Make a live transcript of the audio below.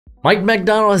Mike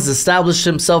Macdonald has established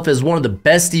himself as one of the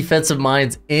best defensive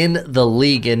minds in the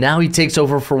league, and now he takes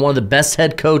over for one of the best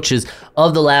head coaches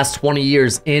of the last 20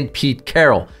 years in Pete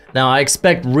Carroll. Now, I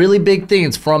expect really big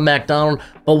things from Macdonald,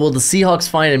 but will the Seahawks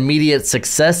find immediate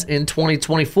success in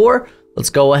 2024? Let's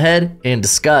go ahead and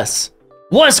discuss.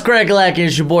 What's crackalacking?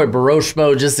 It's your boy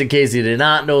Broshmo, just in case you did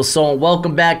not know. So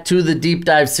welcome back to the Deep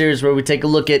Dive series where we take a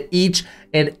look at each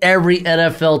and every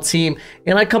NFL team,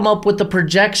 and I come up with the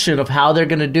projection of how they're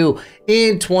going to do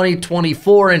in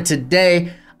 2024. And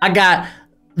today, I got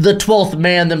the 12th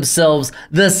man themselves,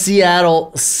 the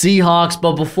Seattle Seahawks.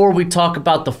 But before we talk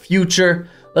about the future,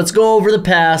 let's go over the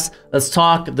past. Let's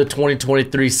talk the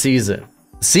 2023 season.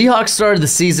 The Seahawks started the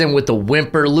season with a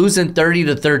whimper, losing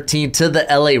 30-13 to the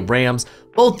LA Rams.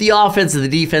 Both the offense and the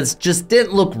defense just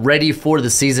didn't look ready for the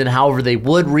season. However, they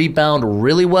would rebound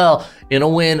really well in a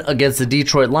win against the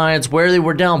Detroit Lions, where they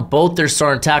were down both their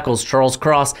starting tackles, Charles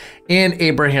Cross and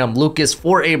Abraham Lucas.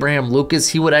 For Abraham Lucas,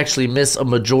 he would actually miss a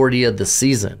majority of the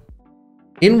season.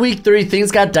 In week 3, things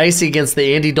got dicey against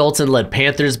the Andy Dalton-led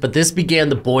Panthers, but this began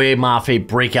the Boye Mafe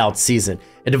breakout season,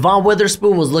 and Devon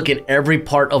Witherspoon was looking every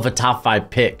part of a top 5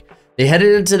 pick. They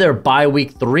headed into their bye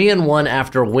week 3-1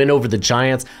 after a win over the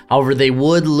Giants. However, they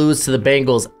would lose to the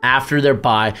Bengals after their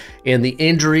bye, and the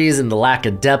injuries and the lack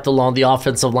of depth along the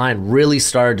offensive line really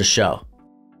started to show.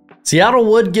 Seattle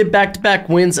would get back-to-back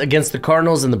wins against the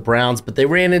Cardinals and the Browns, but they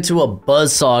ran into a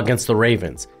buzzsaw against the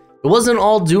Ravens. It wasn't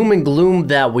all doom and gloom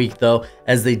that week though,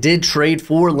 as they did trade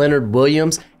for Leonard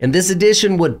Williams, and this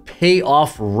addition would pay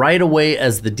off right away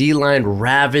as the D-line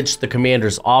ravaged the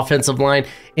Commanders' offensive line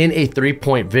in a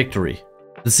 3-point victory.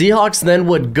 The Seahawks then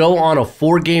would go on a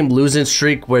 4-game losing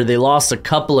streak where they lost a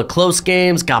couple of close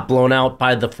games, got blown out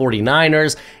by the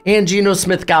 49ers, and Geno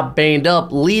Smith got banged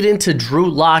up, leading to Drew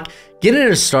Lock getting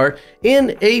a start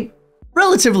in a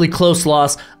relatively close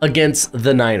loss against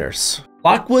the Niners.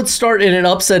 Lock would start in an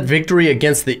upset victory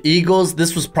against the Eagles.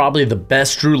 This was probably the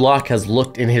best Drew Lock has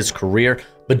looked in his career,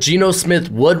 but Geno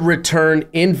Smith would return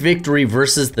in victory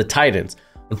versus the Titans.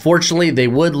 Unfortunately, they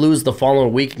would lose the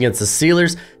following week against the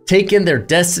Steelers, taking their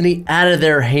destiny out of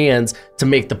their hands to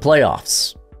make the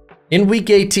playoffs. In week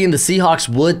 18, the Seahawks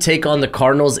would take on the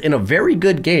Cardinals in a very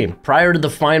good game. Prior to the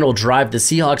final drive, the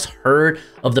Seahawks heard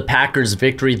of the Packers'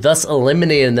 victory, thus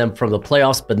eliminating them from the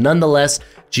playoffs, but nonetheless,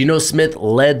 Geno Smith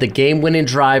led the game-winning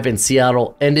drive and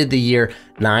Seattle ended the year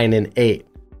 9-8.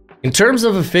 In terms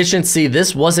of efficiency,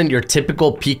 this wasn't your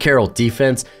typical Pete Carroll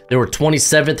defense. They were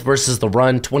 27th versus the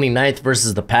run, 29th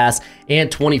versus the pass, and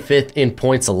 25th in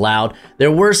points allowed.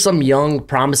 There were some young,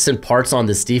 promising parts on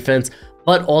this defense,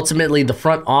 but ultimately the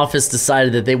front office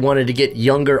decided that they wanted to get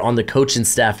younger on the coaching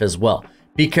staff as well.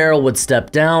 Pete Carroll would step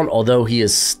down, although he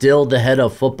is still the head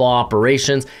of football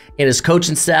operations, and his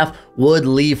coaching staff would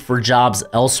leave for jobs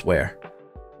elsewhere.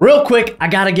 Real quick, I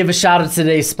gotta give a shout out to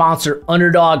today's sponsor,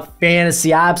 Underdog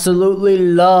Fantasy. I absolutely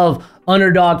love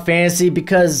Underdog Fantasy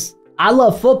because I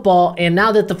love football, and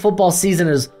now that the football season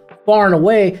is far and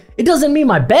away, it doesn't mean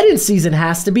my betting season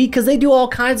has to be, because they do all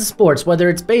kinds of sports, whether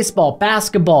it's baseball,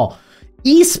 basketball,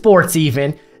 esports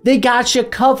even. They got you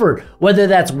covered, whether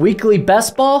that's weekly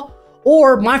best ball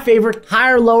or my favorite,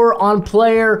 higher lower on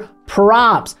player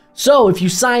props. So if you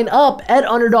sign up at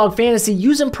Underdog Fantasy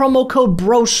using promo code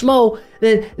BROSHMO,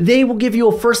 then they will give you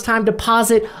a first time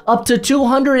deposit up to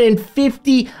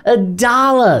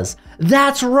 $250.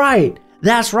 That's right.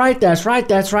 That's right. That's right.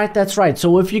 That's right. That's right.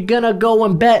 So if you're gonna go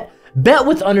and bet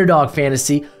with Underdog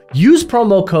Fantasy, use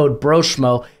promo code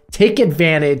BROSHMO, take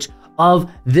advantage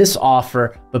of this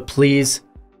offer, but please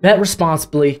bet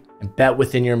responsibly and bet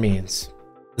within your means.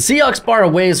 The Seahawks parted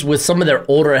ways with some of their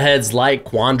older heads like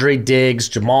Quandre Diggs,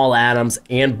 Jamal Adams,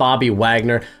 and Bobby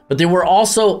Wagner, but they were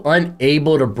also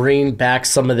unable to bring back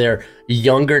some of their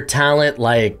younger talent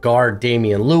like guard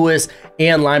Damian Lewis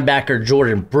and linebacker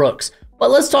Jordan Brooks.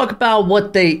 But let's talk about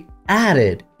what they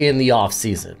added in the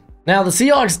offseason. Now, the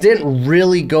Seahawks didn't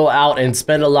really go out and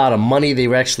spend a lot of money. They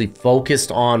were actually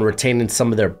focused on retaining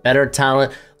some of their better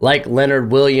talent, like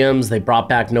Leonard Williams. They brought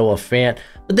back Noah Fant,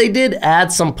 but they did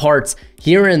add some parts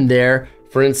here and there.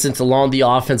 For instance, along the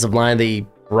offensive line, they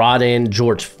brought in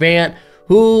George Fant,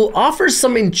 who offers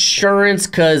some insurance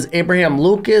because Abraham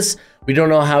Lucas, we don't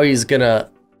know how he's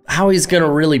gonna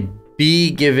really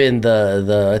be given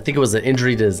the I think it was an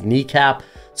injury to his kneecap.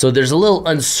 So there's a little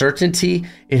uncertainty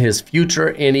in his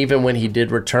future, and even when he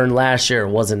did return last year, it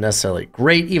wasn't necessarily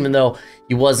great, even though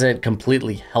he wasn't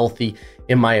completely healthy,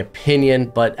 in my opinion.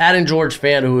 But adding George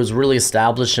Fant, who has really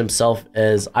established himself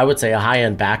as, I would say, a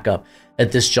high-end backup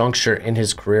at this juncture in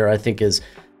his career, I think is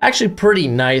actually pretty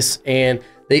nice. And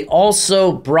they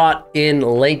also brought in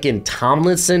Laken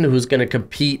Tomlinson, who's going to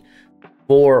compete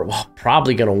for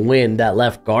probably going to win that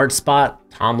left guard spot.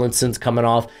 Tomlinson's coming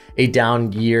off a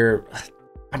down year.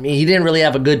 I mean, he didn't really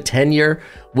have a good tenure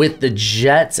with the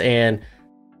Jets, and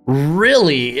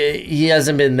really, he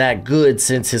hasn't been that good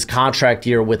since his contract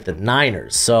year with the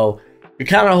Niners. So you're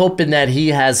kind of hoping that he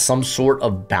has some sort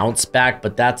of bounce back,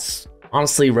 but that's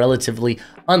honestly relatively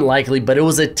unlikely. But it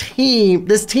was a team,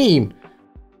 this team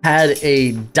had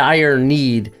a dire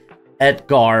need at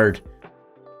guard.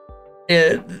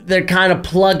 They're kind of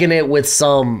plugging it with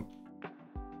some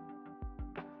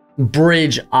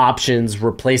bridge options,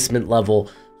 replacement level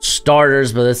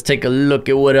starters. But let's take a look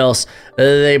at what else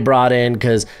they brought in,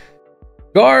 because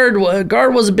guard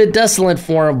was a bit desolate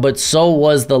for him, but so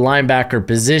was the linebacker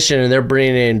position, and they're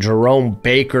bringing in Jerome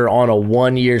Baker on a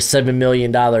 1-year, $7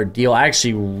 million deal. I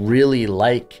actually really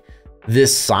like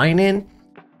this sign-in,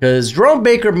 because Jerome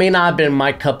Baker may not have been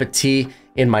my cup of tea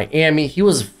in Miami. He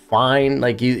was fine.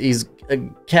 Like, he's a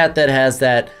cat that has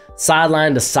that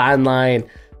sideline to sideline,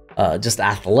 just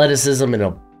athleticism and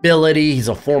ability. He's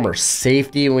a former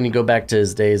safety when you go back to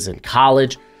his days in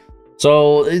college.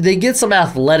 So they get some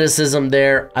athleticism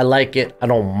there. I like it. I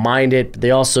don't mind it. But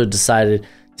they also decided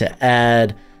to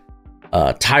add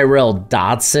Tyrell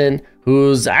Dodson,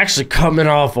 who's actually coming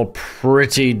off a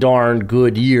pretty darn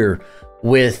good year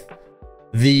with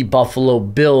the Buffalo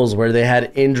Bills, where they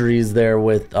had injuries there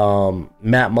with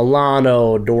Matt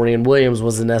Milano. Dorian Williams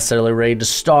wasn't necessarily ready to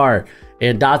start,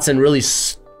 and Dotson really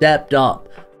stepped up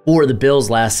for the Bills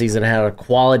last season and had a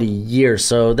quality year.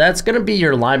 So that's going to be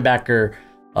your linebacker,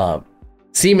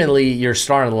 seemingly your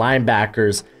starting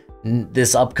linebackers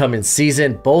this upcoming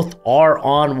season. Both are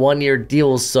on 1-year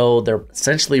deals, so they're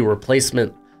essentially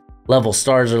replacement level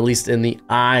stars, or at least in the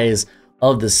eyes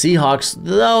of the Seahawks,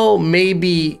 though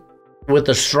maybe with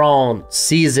a strong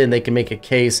season, they can make a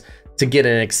case to get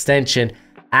an extension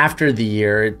after the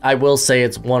year. I will say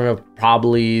it's one of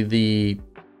probably the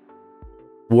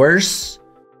worst,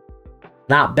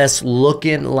 not best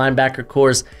looking linebacker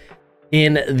cores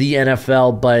in the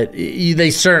NFL, but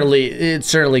it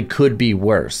certainly could be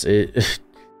worse.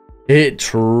 It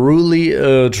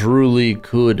truly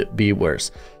could be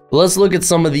worse. Let's look at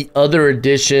some of the other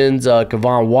additions.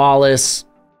 Kevon Wallace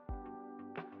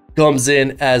comes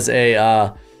in as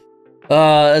a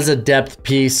depth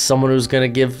piece, someone who's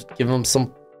going to give him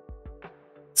some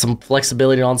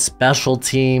flexibility on special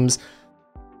teams.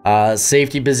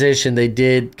 Safety position, they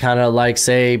did kind of like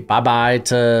say bye-bye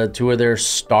to 2 of their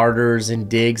starters in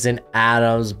Diggs and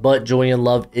Adams, but Julian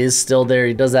Love is still there.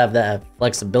 He does have that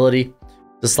flexibility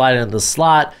to slide into the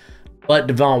slot, but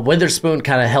Devon Witherspoon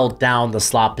kind of held down the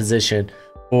slot position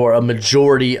for a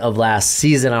majority of last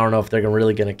season. I don't know if they're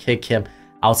really going to kick him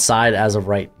outside as of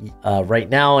right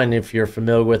now. And if you're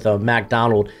familiar with a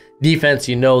Macdonald defense,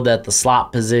 you know that the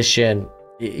slot position,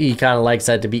 he kind of likes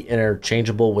that to be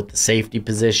interchangeable with the safety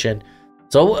position.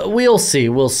 So we'll see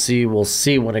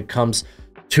when it comes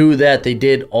to that. They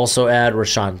did also add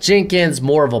Rashawn Jenkins,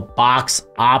 more of a box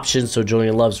option, so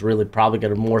Julian Love's really probably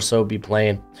going to more so be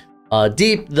playing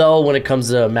deep. Though when it comes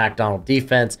to Macdonald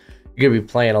defense, you're going to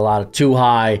be playing a lot of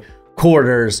 2-high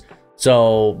quarters.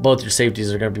 So both your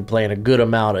safeties are going to be playing a good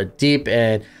amount of deep,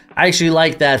 and I actually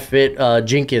like that fit,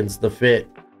 Jenkins, the fit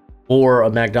for a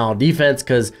Macdonald defense,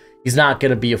 because he's not going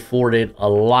to be afforded a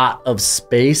lot of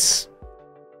space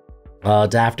to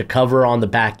have to cover on the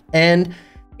back end.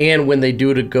 And when they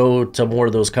do to go to more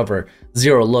of those cover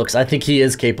zero looks, I think he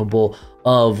is capable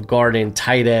of guarding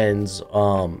tight ends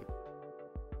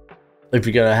if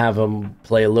you're going to have him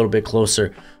play a little bit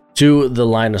closer to the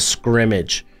line of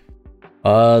scrimmage.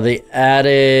 They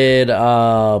added,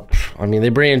 they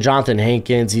bring in Jonathan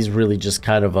Hankins. He's really just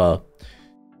kind of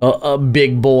a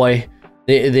big boy.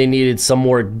 They needed some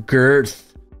more girth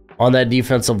on that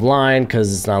defensive line,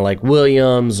 because it's not like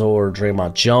Williams or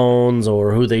Draymond Jones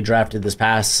or who they drafted this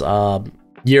past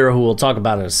year, who we'll talk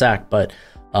about in a sec, but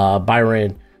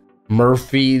Byron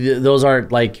Murphy. Those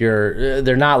aren't like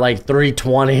they're not like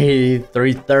 320,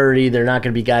 330. They're not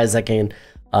going to be guys that can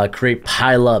create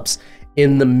pileups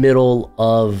in the middle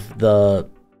of the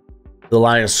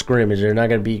line of scrimmage. They're not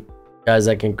going to be guys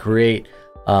that can create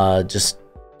just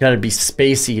got to be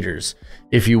space eaters,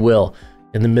 if you will,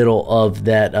 in the middle of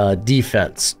that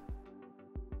defense.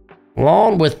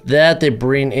 Along with that, they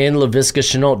bring in Laviska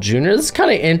Shenault Jr. This is kind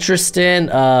of interesting.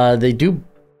 They do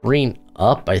bring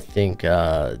up, I think, D.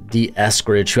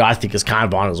 Eskridge, who I think is kind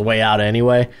of on his way out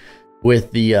anyway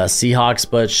with the Seahawks.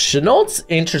 But Chenault's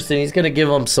interesting. He's going to give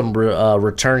him some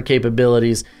return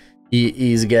capabilities.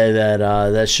 He's a guy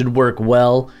that should work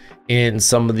well in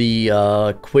some of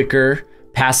the quicker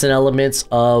passing elements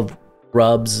of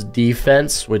Rubb's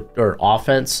defense or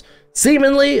offense.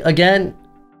 Seemingly, again,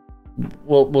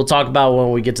 we'll talk about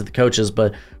when we get to the coaches,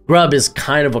 but Grubb is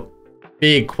kind of a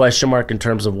big question mark in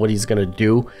terms of what he's going to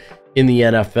do in the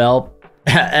NFL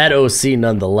at OC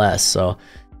nonetheless. So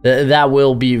that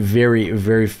will be very,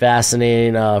 very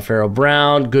fascinating. Pharaoh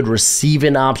Brown, good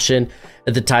receiving option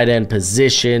at the tight end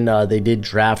position. They did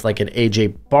draft like an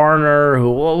AJ Barner,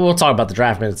 who we'll talk about the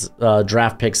draft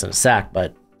picks in a sec,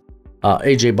 but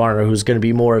AJ Barner, who's going to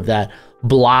be more of that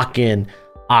blocking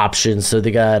option. So they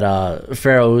got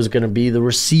Pharaoh, who's going to be the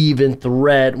receiving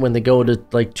threat when they go to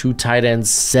like 2 tight end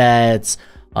sets.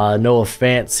 Noah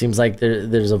Fant seems like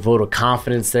there's a vote of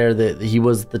confidence there that he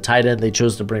was the tight end they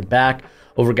chose to bring back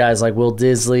over guys like Will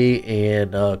Disley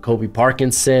and Kobe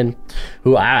Parkinson,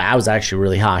 who I was actually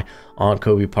really high on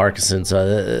Kobe Parkinson.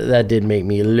 So that did make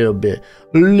me a little bit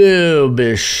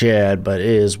sad, but it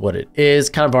is what it is.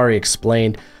 Kind of already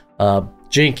explained.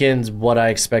 Jenkins, what I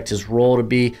expect his role to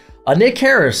be. Nick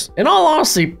Harris, in all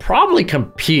honesty, probably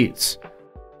competes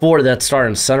for that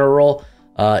starting center role.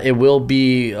 It will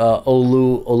be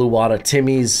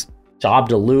Oluwatimi's job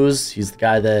to lose. He's the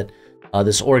guy that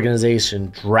this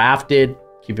organization drafted.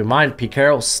 Keep in mind, Pete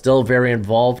Carroll's still very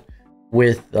involved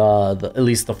with at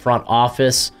least the front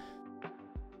office.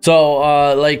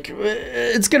 So,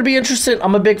 it's going to be interesting.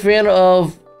 I'm a big fan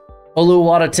of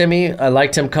Oluwatimi. I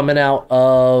liked him coming out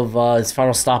of his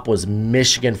final stop was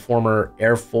Michigan, former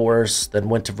Air Force, then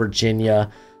went to Virginia.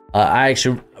 I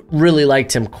actually really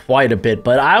liked him quite a bit,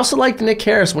 but I also liked Nick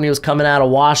Harris when he was coming out of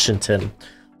Washington,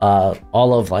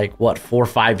 all of 4 or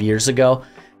 5 years ago.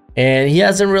 And he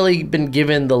hasn't really been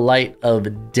given the light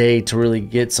of day to really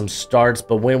get some starts,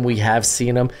 but when we have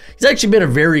seen him, he's actually been a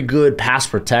very good pass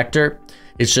protector.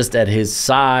 It's just at his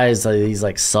size, he's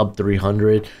like sub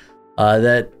 300,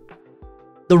 that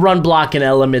the run blocking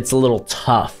element's a little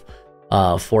tough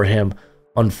for him,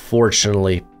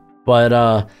 unfortunately. But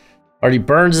Artie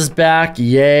Burns is back.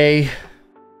 Yay.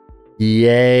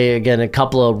 Again, a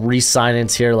couple of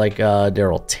re-signings here, like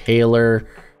Daryl Taylor.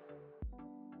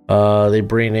 They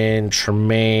bring in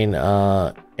Tremaine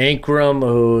Ankrum,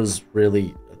 who's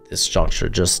really, at this juncture,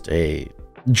 just a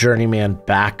journeyman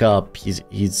backup.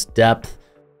 He's depth,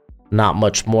 not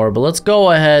much more. But let's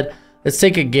go ahead. Let's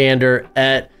take a gander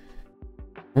at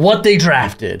what they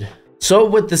drafted. So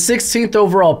with the 16th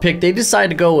overall pick, they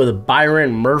decided to go with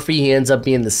Byron Murphy. He ends up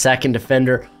being the second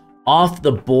defender off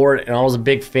the board, and I was a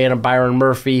big fan of Byron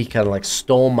Murphy. He kind of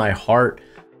stole my heart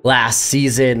last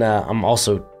season. I'm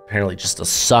also apparently just a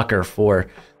sucker for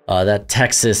that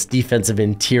Texas defensive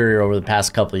interior over the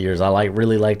past couple of years. I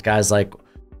really liked guys like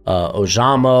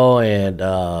Ojamo, and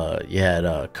you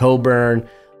had Coburn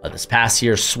this past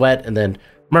year, Sweat, and then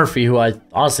Murphy, who I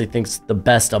honestly think is the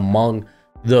best among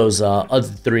those other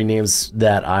 3 names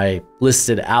that I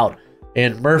listed out.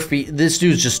 And Murphy, this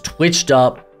dude's just twitched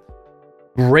up,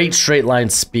 great straight line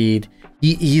speed.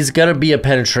 He's gonna be a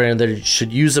penetrator that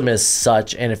should use him as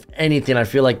such. And if anything, I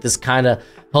feel like this kind of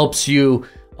helps you,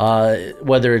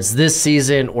 whether it's this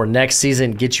season or next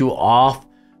season, get you off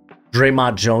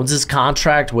Draymond Jones's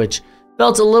contract, which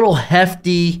felt a little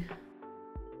hefty.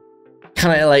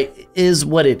 Kind of is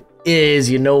what it is.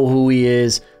 You know who he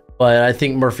is. But I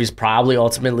think Murphy's probably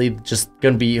ultimately just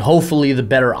going to be hopefully the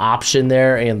better option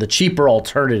there and the cheaper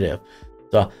alternative.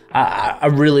 So I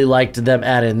really liked them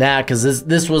adding that, because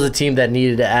this was a team that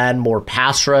needed to add more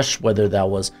pass rush, whether that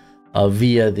was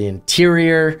via the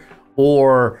interior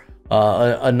or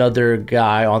another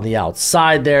guy on the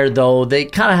outside there. Though they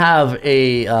kind of have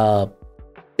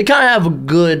a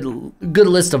good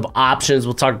list of options.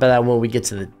 We'll talk about that when we get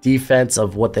to the defense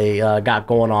of what they got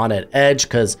going on at edge,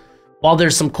 because while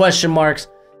there's some question marks,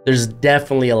 there's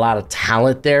definitely a lot of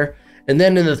talent there. And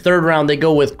then in the 3rd round, they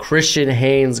go with Christian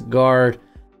Haynes, guard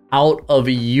out of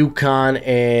UConn,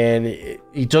 and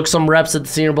he took some reps at the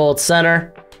Senior Bowl at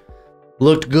center.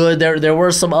 Looked good. There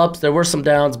were some ups, there were some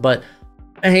downs, but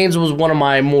Haynes was one of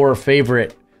my more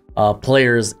favorite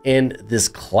players in this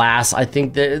class. I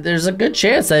think that there's a good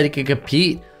chance that he could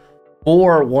compete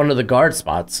for one of the guard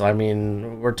spots. I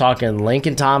mean, we're talking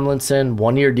Lincoln Tomlinson,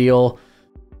 1-year deal.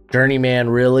 Journeyman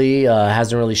really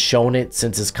hasn't really shown it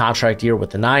since his contract year with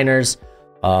the Niners.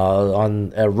 On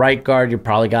right guard, you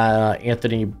probably got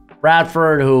Anthony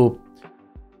Bradford, who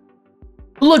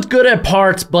looked good at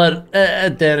parts, but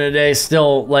at the end of the day,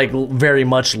 still very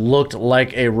much looked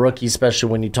like a rookie, especially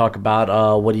when you talk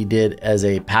about what he did as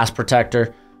a pass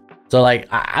protector. So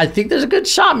I think there's a good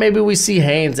shot maybe we see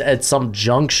Haynes at some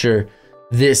juncture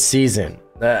this season.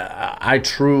 I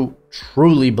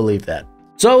truly believe that.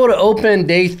 So to open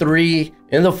day 3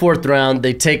 in the 4th round,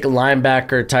 they take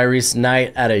linebacker Tyrese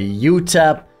Knight out of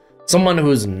UTEP, someone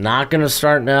who's not going to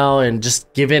start now, and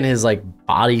just given his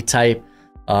body type,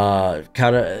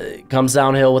 Kind of comes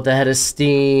downhill with a head of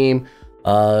steam.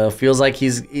 Feels like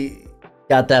he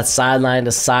got that sideline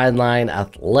to sideline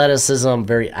athleticism,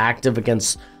 very active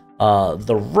against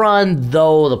the run,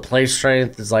 though the play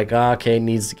strength is like, okay,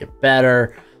 needs to get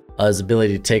better. His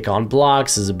ability to take on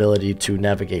blocks, his ability to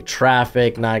navigate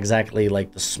traffic, not exactly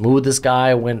like the smoothest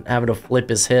guy when having to flip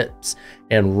his hips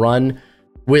and run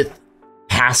with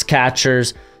pass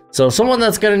catchers. So someone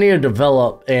that's going to need to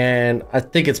develop, and I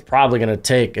think it's probably going to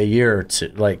take a year or two,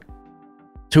 like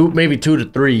maybe 2 to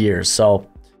 3 years. So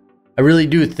I really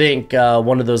do think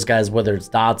one of those guys, whether it's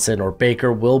Dotson or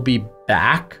Baker, will be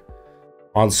back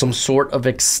on some sort of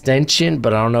extension,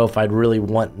 but I don't know if I'd really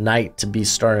want Knight to be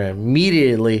starting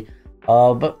immediately.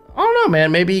 But I don't know,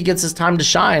 man. Maybe he gets his time to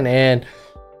shine and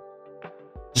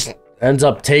just ends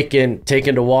up taking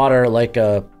to water like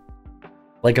a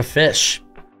fish.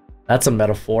 That's a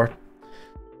metaphor.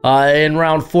 In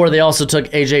round 4, they also took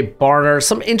AJ Barner.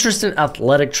 Some interesting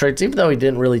athletic traits, even though he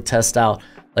didn't really test out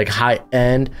like high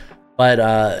end.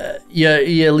 But you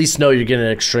at least know you're getting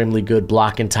an extremely good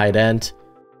blocking tight end.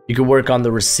 You can work on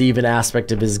the receiving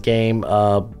aspect of his game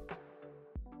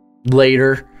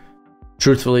later.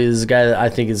 Truthfully, this is a guy that I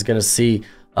think is going to see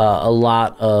a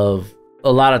lot of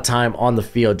time on the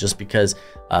field, just because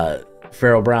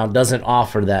Pharaoh Brown doesn't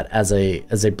offer that as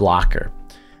a blocker.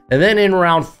 And then in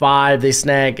round 5, they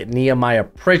snag Nehemiah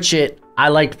Pritchett. I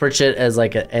liked Pritchett as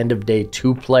like an end of day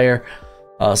 2 player,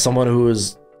 someone who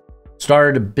has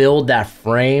started to build that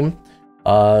frame.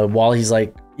 While he is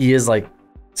like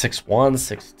 6'1",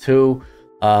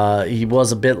 6'2". He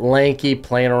was a bit lanky,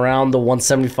 playing around the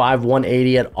 175,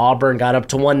 180 at Auburn, got up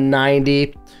to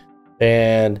 190,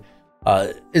 and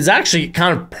is actually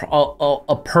kind of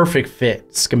a perfect fit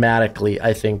schematically,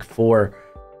 I think, for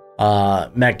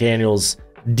McDaniel's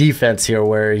defense here,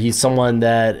 where he's someone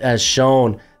that has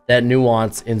shown that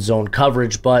nuance in zone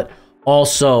coverage, but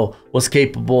also was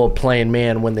capable of playing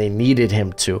man when they needed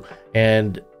him to.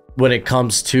 And when it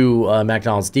comes to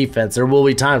Macdonald's defense, there will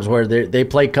be times where they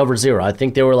play cover 0. I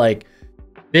think they were like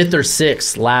 5th or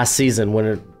 6th last season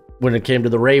when it came to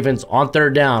the Ravens on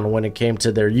 3rd down, when it came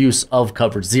to their use of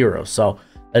cover 0. So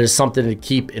that is something to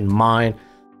keep in mind.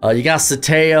 You got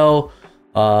Sateo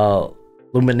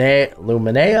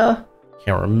Luminea.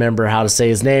 Can't remember how to say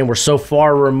his name. We're so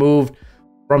far removed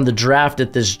from the draft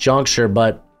at this juncture,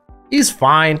 but he's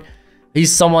fine.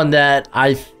 He's someone that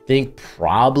I think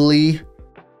probably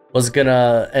was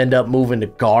gonna end up moving to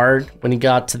guard when he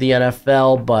got to the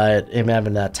NFL, but him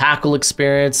having that tackle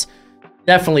experience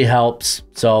definitely helps.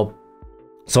 So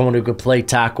someone who could play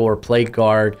tackle or play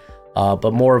guard,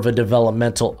 but more of a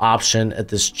developmental option at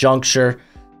this juncture.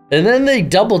 And then they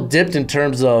double dipped in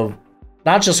terms of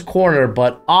not just corner,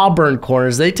 but Auburn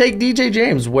corners. They take DJ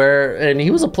James, and he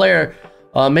was a player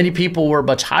many people were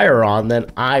much higher on than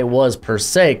I was per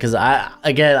se, because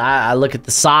I look at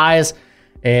the size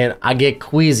and I get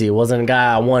queasy. It wasn't a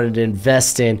guy I wanted to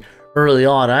invest in early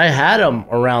on. I had him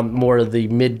around more of the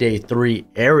midday 3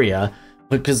 area,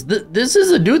 because this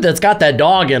is a dude that's got that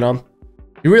dog in him.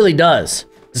 He really does,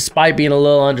 despite being a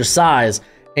little undersized,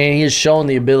 and he has shown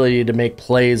the ability to make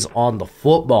plays on the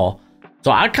football.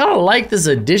 So I kind of like this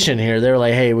addition here. They're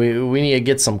like, hey, we need to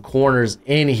get some corners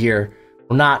in here.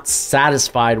 We're not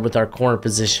satisfied with our corner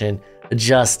position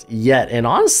just yet. And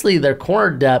honestly, their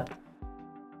corner depth,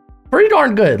 pretty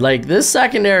darn good. Like, this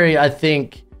secondary, I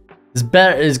think,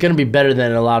 is going to be better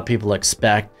than a lot of people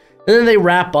expect. And then they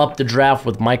wrap up the draft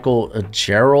with Michael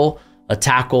Jarrell, a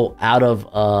tackle out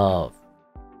of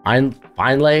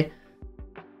Finlay.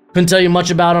 Couldn't tell you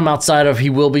much about him outside of he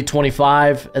will be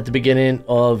 25 at the beginning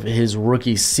of his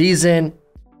rookie season.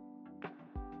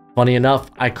 Funny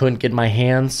enough, I couldn't get my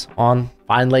hands on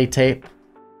Finlay tape.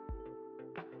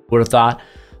 Would have thought.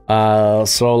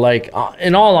 So, like,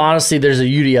 in all honesty, there's a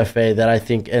UDFA that I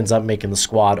think ends up making the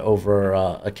squad over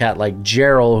a cat like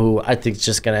Jarrell, who I think is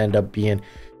just going to end up being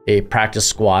a practice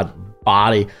squad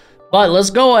body. But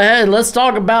let's go ahead. Let's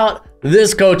talk about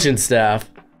this coaching staff.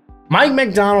 Mike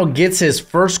Macdonald gets his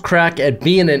first crack at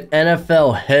being an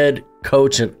NFL head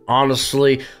coach, and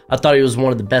honestly, I thought he was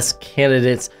one of the best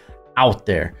candidates out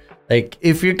there. Like,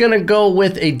 if you're going to go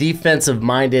with a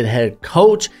defensive-minded head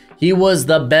coach, he was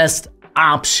the best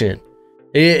option.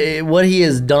 What he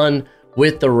has done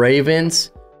with the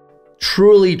Ravens,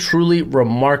 truly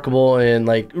remarkable, and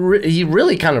like he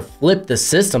really kind of flipped the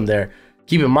system there.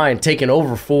 Keep in mind, taking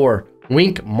over for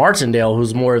Wink Martindale,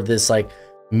 who's more of this like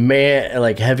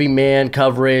heavy man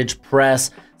coverage,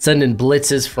 press, sending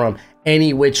blitzes from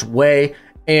any which way.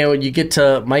 And when you get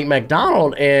to Mike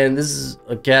Macdonald, and this is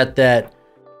a cat that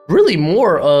really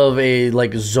more of a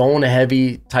like zone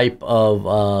heavy type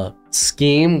of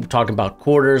scheme, talking about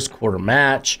quarters, quarter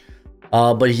match.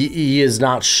 But he is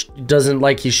not, doesn't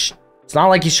like it's not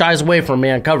like he shies away from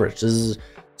man coverage. This is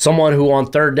someone who on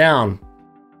third down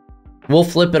will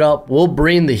flip it up, will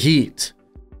bring the heat,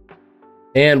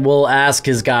 and will ask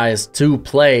his guys to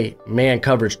play man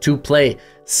coverage, to play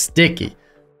sticky.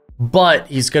 But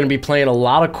he's going to be playing a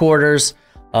lot of quarters,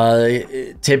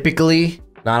 typically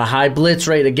not a high blitz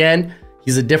rate. Again,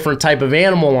 he's a different type of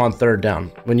animal on third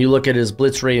down. When you look at his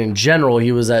blitz rate in general,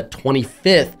 he was at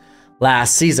 25th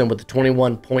last season with a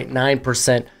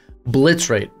 21.9% blitz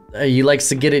rate. He likes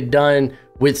to get it done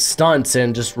with stunts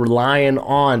and just relying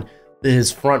on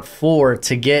his front four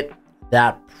to get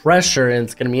that pressure, and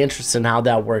it's going to be interesting how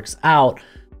that works out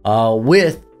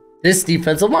with this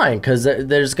defensive line, because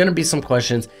there's going to be some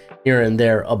questions here and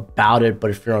there about it.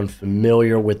 But if you're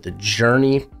unfamiliar with the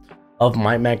journey of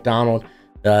Mike Macdonald,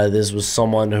 this was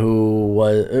someone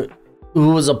who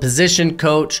was a position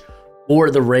coach for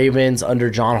the Ravens under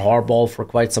John Harbaugh for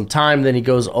quite some time. Then he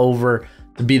goes over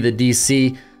to be the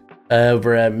DC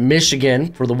over at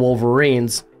Michigan for the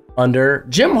Wolverines under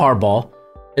Jim Harbaugh.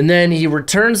 And then he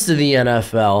returns to the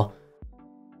NFL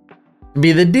to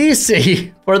be the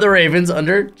DC for the Ravens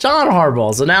under John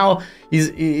Harbaugh. So now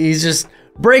he's just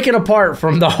breaking apart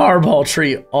from the Harbaugh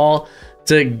tree all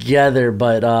together.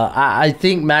 But I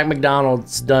think Mac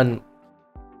Macdonald's done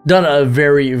a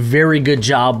very, very good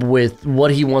job with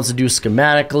what he wants to do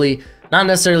schematically. Not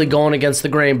necessarily going against the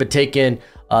grain, but taking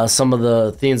some of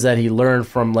the things that he learned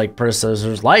from like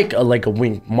predecessors like a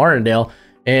Wink Martindale,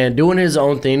 and doing his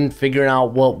own thing, figuring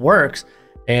out what works,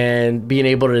 and being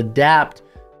able to adapt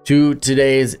to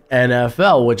today's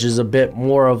NFL, which is a bit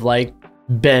more of like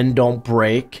bend, don't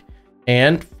break,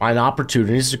 and find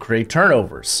opportunities to create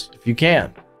turnovers if you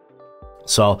can.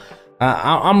 So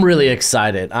I'm really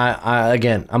excited.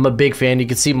 Again, I'm a big fan. You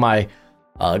can see my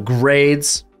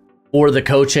grades for the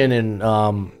coaching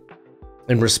and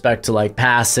in respect to like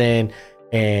passing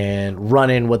and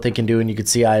running, what they can do, and you can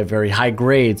see I have very high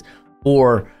grades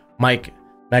for Mike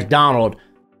Macdonald.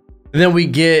 And then we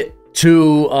get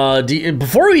to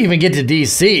before we even get to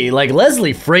DC, like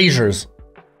Leslie Frazier's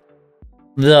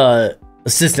the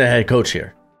assistant head coach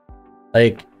here.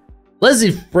 Like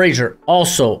Leslie Frazier,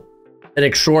 also an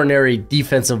extraordinary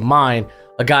defensive mind,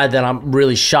 a guy that I'm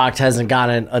really shocked hasn't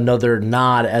gotten another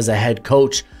nod as a head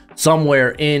coach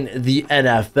somewhere in the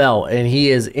NFL, and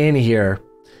he is in here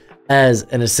as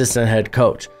an assistant head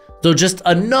coach. So just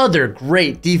another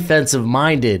great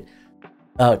defensive-minded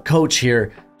coach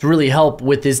here to really help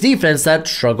with this defense that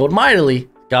struggled mightily.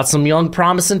 Got some young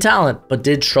promising talent, but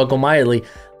did struggle mightily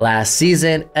last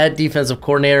season at defensive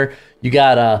coordinator. You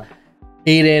got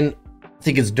Aiden, I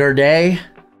think it's Durday.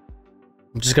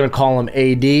 I'm just going to call him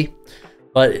AD.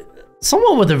 But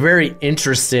someone with a very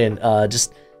interesting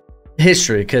just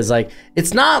history, because like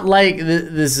it's not like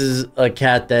this is a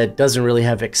cat that doesn't really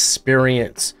have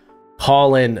experience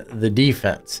calling the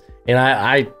defense. And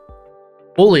I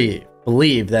fully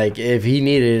believe that if he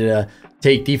needed to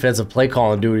take defensive play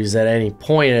calling duties at any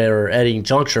point or at any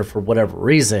juncture for whatever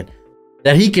reason,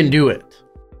 that he can do it.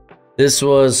 This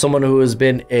was someone who has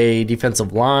been a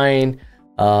defensive line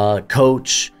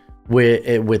coach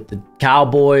with the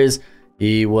Cowboys.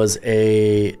 He was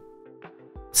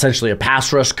essentially a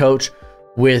pass rush coach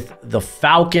with the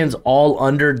Falcons, all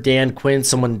under Dan Quinn,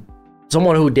 someone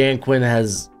who Dan Quinn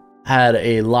has had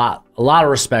a lot of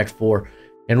respect for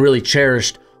and really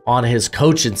cherished on his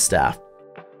coaching staff.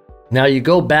 Now you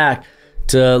go back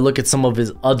to look at some of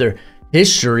his other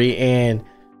history, and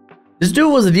this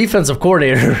dude was a defensive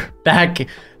coordinator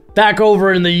back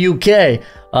over in the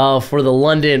UK for the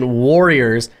London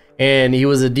Warriors, and he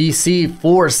was a DC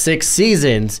for 6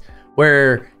 seasons,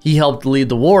 where he helped lead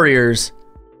the Warriors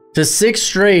to 6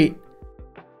 straight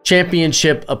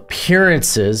championship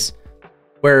appearances,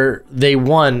 where they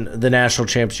won the national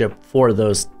championship for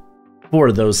those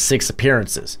 6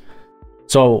 appearances.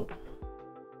 So,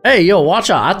 hey, yo, watch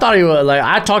out. I thought he was like,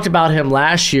 I talked about him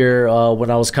last year when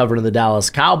I was covering the Dallas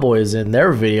Cowboys in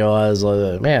their video. I was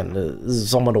like, man, this is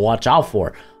someone to watch out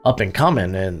for, up and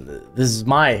coming. And this is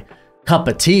my cup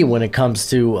of tea when it comes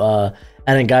to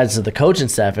adding guys to the coaching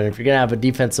staff. And if you're going to have a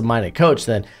defensive-minded coach,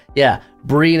 then, yeah,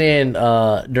 bring in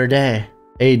Durday,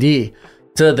 AD,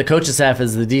 to the coaching staff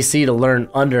as the DC to learn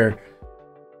under,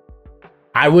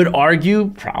 I would argue,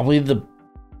 probably the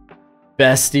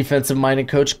best defensive-minded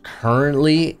coach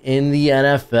currently in the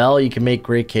NFL. You can make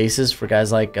great cases for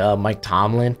guys like Mike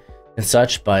Tomlin and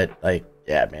such, but like,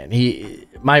 yeah, man,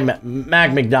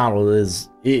 Mac Macdonald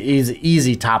he's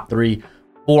easy top 3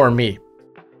 for me.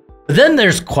 But then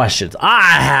there's questions.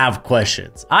 I have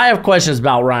questions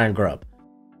about Ryan Grubb,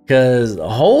 because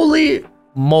holy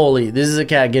moly, this is a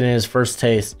cat getting his first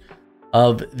taste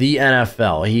of the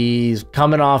NFL. He's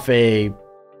coming off a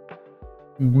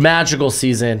magical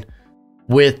season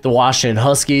with the Washington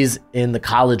Huskies in the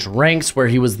college ranks, where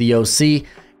he was the OC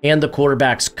and the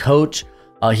quarterback's coach.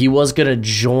 He was going to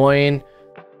join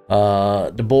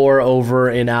DeBoer over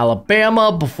in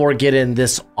Alabama before getting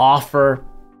this offer.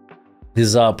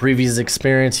 His previous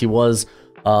experience, he was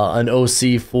an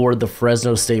OC for the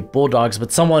Fresno State Bulldogs,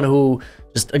 but someone who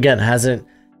just, again,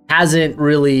 hasn't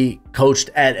really coached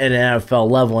at an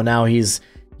NFL level. And now he's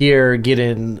here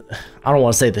getting, I don't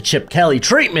want to say the Chip Kelly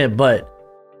treatment, but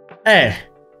hey,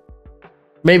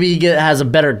 maybe he has a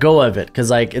better go of it, because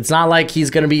like it's not like he's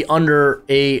going to be under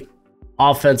a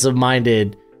offensive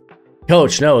minded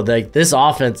coach. No, like this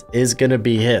offense is going to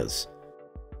be his.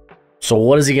 So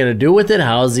what is he going to do with it?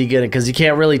 How is he going to, because you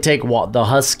can't really take the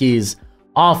Huskies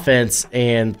offense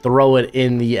and throw it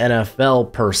in the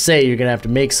NFL per se. You're going to have to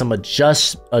make some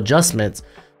adjustments.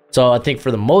 So I think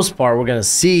for the most part, we're going to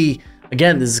see,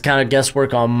 again, this is kind of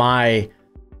guesswork on my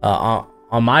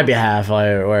behalf,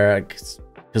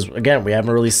 because again, we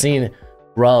haven't really seen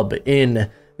Grubb in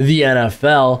the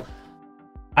NFL.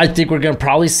 I think we're going to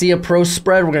probably see a pro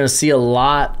spread. We're going to see a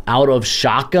lot out of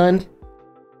shotgun,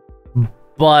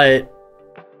 but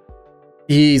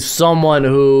he's someone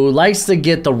who likes to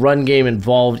get the run game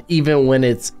involved even when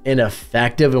it's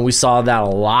ineffective, and we saw that a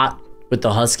lot with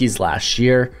the Huskies last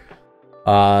year.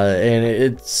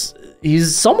 And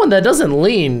he's someone that doesn't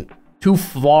lean too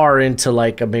far into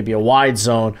like maybe a wide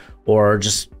zone or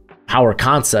just power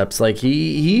concepts. Like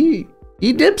he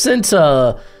dips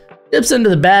into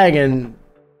the bag and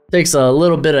takes a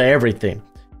little bit of everything.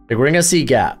 Like we're gonna see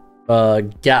gap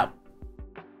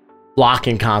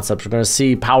blocking concepts. We're gonna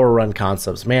see power run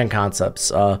concepts, man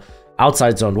concepts,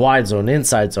 outside zone, wide zone,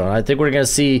 inside zone. I think we're gonna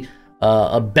see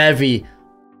a bevy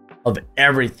of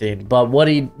everything. But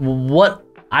what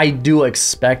I do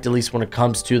expect, at least when it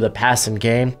comes to the passing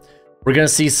game, we're gonna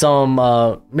see some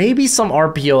maybe some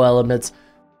RPO elements.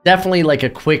 Definitely like a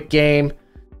quick game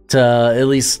to at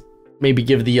least maybe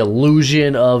give the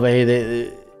illusion of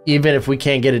even if we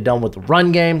can't get it done with the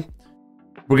run game,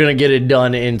 we're gonna get it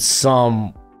done in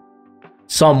some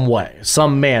way,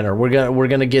 some manner. We're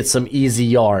gonna get some easy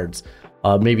yards,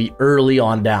 maybe early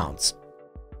on downs.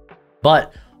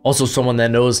 But also someone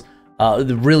that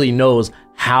really knows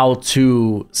how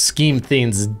to scheme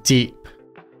things deep.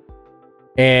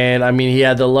 And I mean, he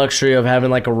had the luxury of having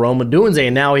like a Rome Odunze,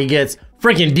 and now he gets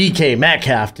freaking DK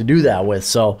Metcalf to do that with.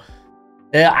 So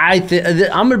I'm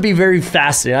going to be very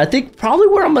fascinated. I think probably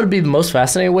where I'm going to be the most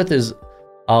fascinated with is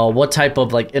what type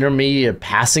of like intermediate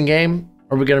passing game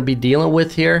are we going to be dealing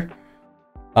with here.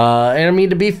 And I mean,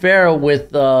 to be fair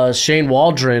with Shane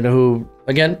Waldron, who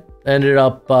again ended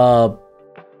up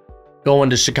going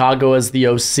to Chicago as the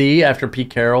OC after Pete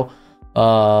Carroll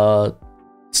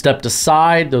stepped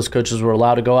aside. Those coaches were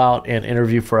allowed to go out and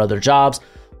interview for other jobs.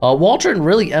 Waldron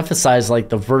really emphasized like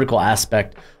the vertical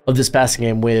aspect of this passing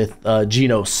game with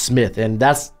Geno Smith, and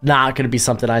that's not going to be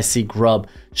something I see Grubb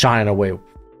shying away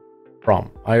from.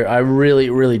 I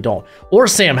really don't. Or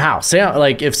Sam Howell.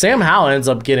 If Sam Howell ends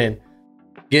up getting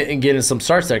some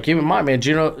starts there, keep in mind, man,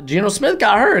 Geno Smith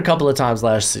got hurt a couple of times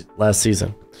last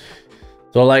season.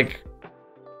 So like,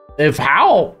 if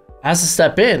Howell has to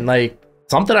step in, like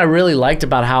something I really liked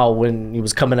about Howell when he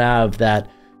was coming out of that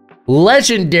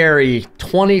legendary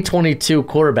 2022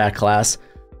 quarterback class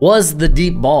was the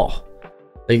deep ball.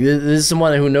 Like this is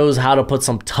someone who knows how to put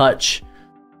some touch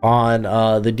on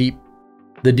the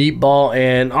deep ball,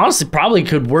 and honestly probably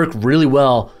could work really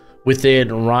well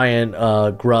within Ryan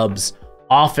Grubb's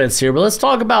offense here. But let's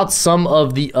talk about some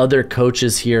of the other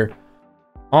coaches here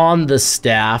on the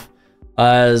staff.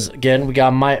 As again, we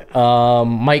got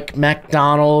Mike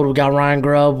Macdonald, we got Ryan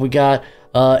Grubb, we got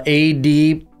AD.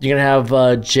 You're gonna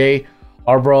have Jay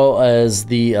Arbrough as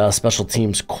the special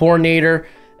teams coordinator,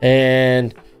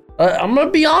 and I'm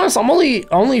gonna be honest, I'm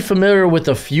only familiar with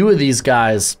a few of these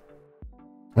guys,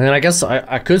 and I guess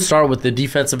I could start with the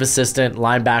defensive assistant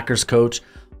linebackers coach,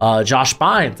 Josh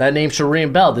Bynes. That name should ring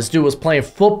a bell. This dude was playing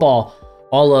football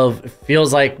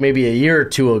feels like maybe a year or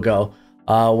two ago,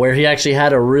 where he actually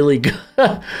had a really good,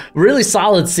 really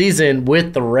solid season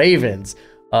with the Ravens,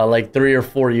 like 3 or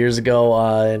 4 years ago,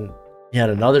 and he had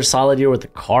another solid year with the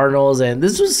Cardinals. And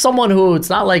this was someone who, it's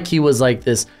not like he was like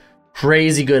this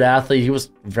crazy good athlete. He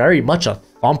was very much a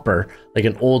thumper, like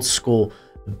an old school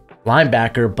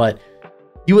linebacker, but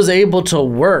he was able to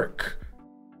work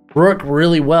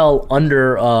really well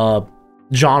under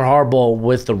John Harbaugh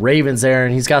with the Ravens there,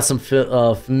 and he's got some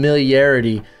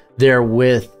familiarity there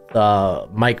with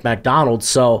Mike Macdonald.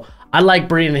 So I like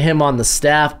bringing him on the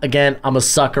staff. Again, I'm a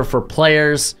sucker for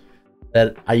players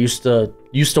that I used to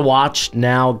watch,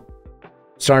 now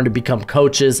starting to become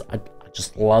coaches. I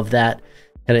just love that.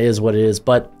 And it is what it is.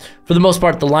 But for the most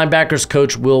part, the linebackers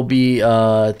coach will be,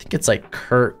 I think it's like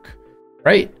Kirk,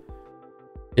 right?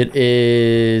 It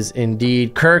is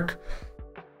indeed Kirk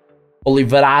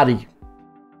Oliverati.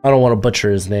 I don't want to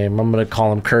butcher his name. I'm going to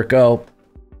call him Kirk O.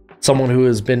 Someone who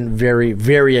has been very,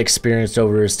 very experienced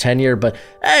over his tenure. But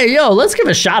hey, yo, let's give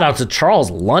a shout out to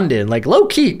Charles London. Like, low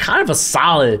key, kind of a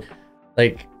solid,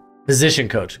 like, position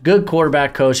coach. Good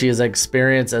quarterback coach. He has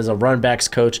experience as a run backs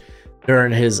coach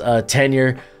during his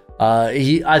tenure.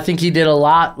 I think he did a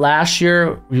lot last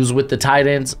year. He was with the tight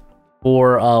ends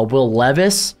for Will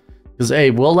Levis. Because,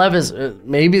 hey, Will Levis,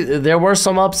 maybe there were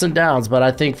some ups and downs, but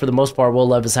I think for the most part, Will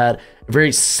Levis had a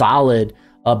very solid,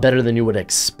 better than you would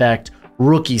expect,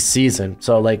 rookie season.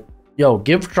 So, like, yo,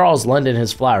 give Charles London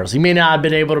his flowers. He may not have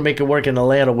been able to make it work in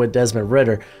Atlanta with Desmond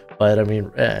Ridder, but, I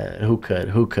mean, who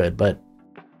could? But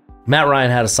Matt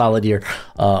Ryan had a solid year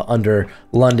under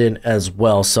London as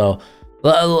well. So,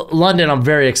 London, I'm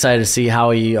very excited to see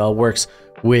how he works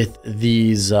with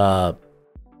these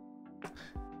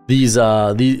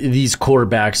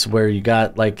quarterbacks, where you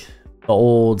got like the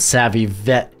old savvy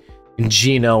vet in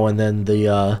Geno, and then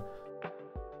the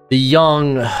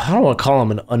young, I don't want to call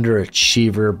him an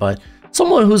underachiever, but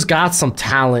someone who's got some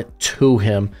talent to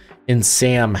him in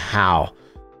Sam Howell.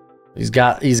 He's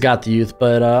got the youth,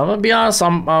 but I'm gonna be honest,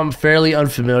 I'm fairly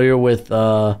unfamiliar with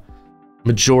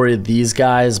majority of these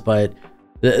guys, but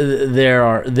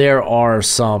there are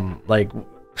some, like,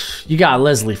 you got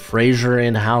Leslie Frazier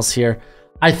in house here.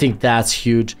 I think that's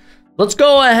huge. Let's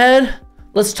go ahead.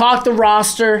 Let's talk the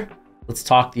roster. Let's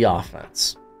talk the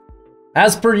offense.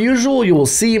 As per usual, you will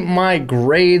see my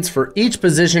grades for each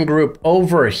position group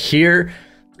over here.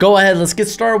 Go ahead. Let's get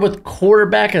started with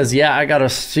quarterback, as yeah, I got a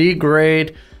C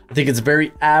grade. I think it's a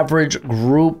very average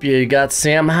group. You got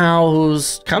Sam Howell,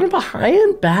 who's kind of a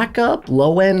high-end backup,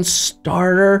 low-end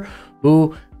starter,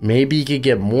 who maybe you could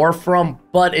get more from,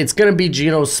 but it's going to be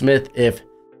Geno Smith if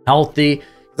healthy.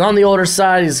 He's on the older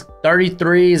side. He's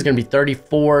 33. He's going to be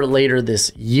 34 later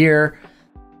this year.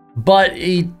 But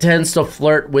he tends to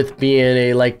flirt with being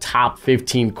a like top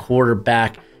 15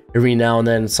 quarterback every now and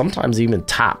then, sometimes even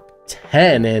top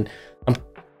 10. And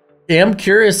I'm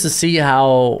curious to see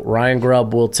how Ryan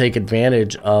Grubb will take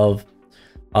advantage of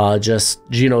just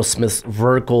Geno Smith's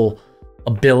vertical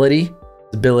ability, his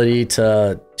ability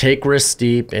to take risks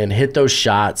deep and hit those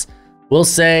shots. We'll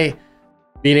say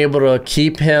being able to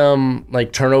keep him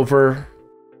like turnover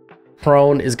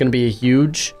prone is going to be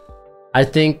huge, I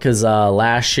think, because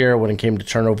last year when it came to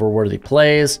turnover worthy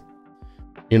plays,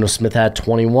 Geno Smith had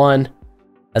 21.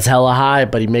 That's hella high,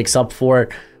 but he makes up for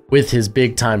it with his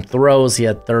big time throws. He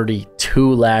had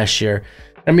 32 last year.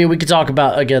 I mean, we could talk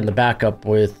about, again, the backup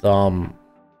with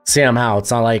Sam Howell.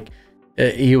 It's not like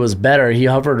he was better. He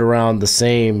hovered around the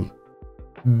same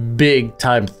big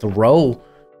time throw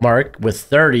mark with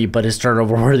 30, but his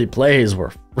turnover worthy plays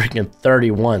were freaking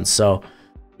 31. So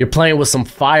you're playing with some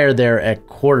fire there at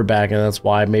quarterback, and that's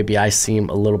why maybe I seem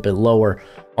a little bit lower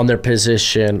on their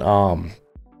position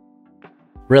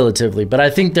relatively. But I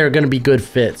think they're going to be good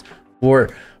fits for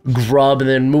Grubb. And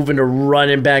then moving to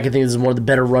running back, I think this is one of the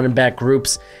better running back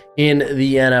groups in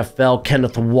the NFL.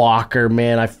 Kenneth Walker,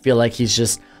 man, I feel like he's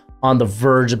just on the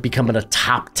verge of becoming a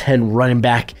top 10 running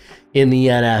back in the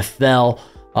NFL.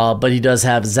 But he does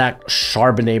have Zach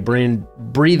Charbonnet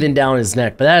breathing down his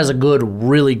neck. But that is a good,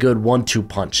 really good 1-2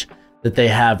 punch that they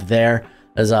have there.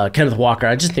 As Kenneth Walker,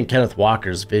 I just think Kenneth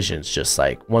Walker's vision is just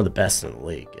like one of the best in the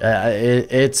league.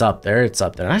 It's up there. It's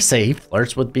up there. And I say he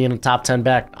flirts with being a top 10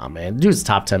 back. Oh, man, dude's a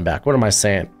top 10 back. What am I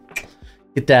saying?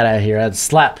 Get that out of here. I had to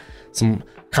slap some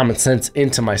common sense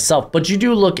into myself. But you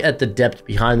do look at the depth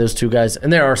behind those two guys,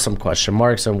 and there are some question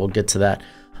marks, and we'll get to that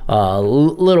a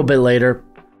little bit later.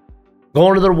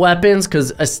 Going to their weapons,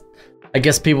 because I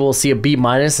guess people will see a B-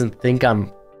 and think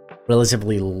I'm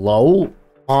relatively low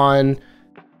on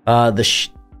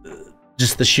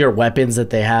just the sheer weapons that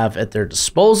they have at their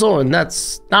disposal, and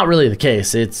that's not really the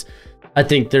case. I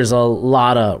think there's a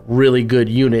lot of really good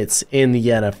units in the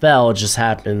NFL. It just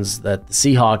happens that the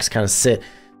Seahawks kind of sit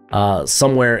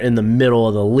somewhere in the middle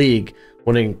of the league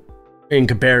when in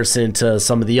comparison to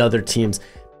some of the other teams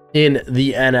in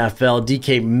the NFL.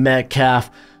 DK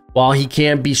Metcalf, while he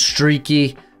can be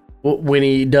streaky, when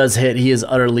he does hit, he is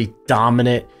utterly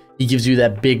dominant. He gives you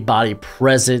that big body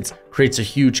presence, creates a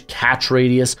huge catch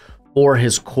radius for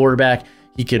his quarterback.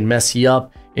 He can mess you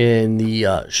up in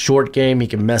the short game. He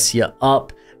can mess you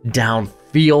up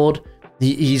downfield.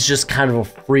 He's just kind of a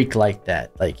freak like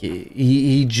that. Like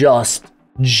he just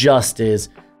just is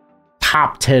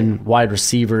top 10 wide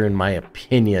receiver in my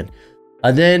opinion.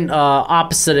 And then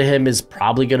opposite of him is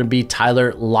probably going to be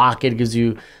Tyler Lockett.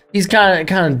 He's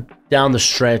kind of down the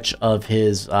stretch of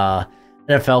his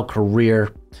NFL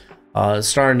career,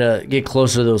 starting to get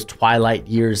closer to those twilight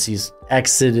years. He's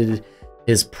exited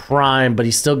his prime, but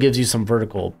he still gives you some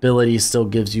vertical ability, still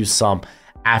gives you some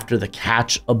after the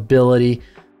catch ability.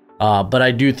 But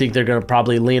I do think they're going to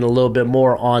probably lean a little bit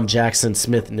more on Jackson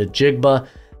Smith-Njigba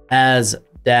as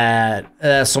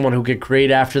someone who could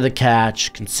create after the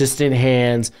catch, consistent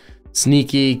hands,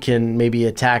 sneaky, can maybe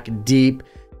attack deep,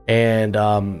 and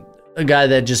a guy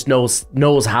that just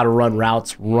knows how to run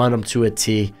routes, run them to a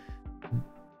T,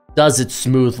 does it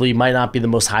smoothly. Might not be the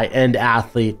most high-end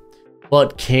athlete,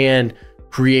 but can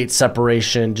create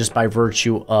separation just by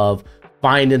virtue of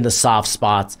finding the soft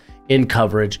spots in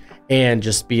coverage and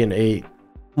just being a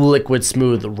liquid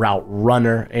smooth route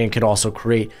runner, and could also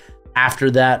create after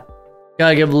that.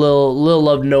 Gotta give a little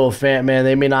love to Noah Fant, man.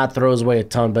 They may not throw his way a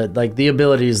ton, but like the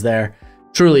ability is there,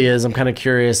 truly is. I'm kind of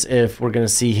curious if we're gonna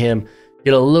see him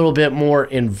get a little bit more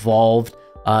involved,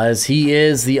 as he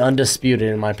is the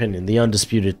undisputed, in my opinion, the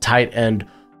undisputed tight end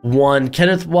one.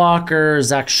 Kenneth Walker,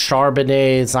 Zach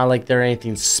Charbonnet, it's not like they're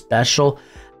anything special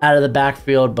out of the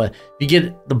backfield, but if you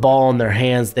get the ball in their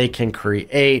hands, they can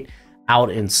create out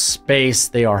in space.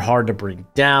 They are hard to bring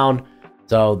down.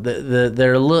 So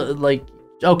they're like,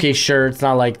 okay, sure, it's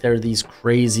not like they're these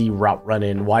crazy route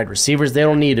running wide receivers. They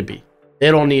don't need to be.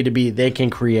 They can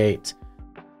create.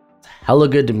 It's hella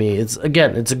good to me. It's a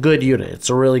good unit. It's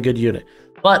a really good unit.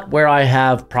 But where I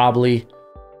have probably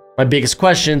my biggest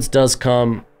questions does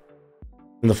come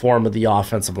in the form of the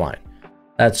offensive line.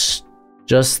 That's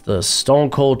just the stone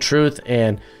cold truth.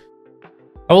 And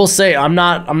I will say I'm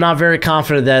not very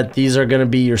confident that these are going to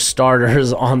be your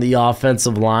starters on the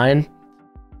offensive line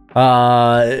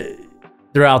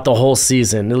throughout the whole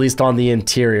season, at least on the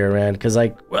interior, man. Because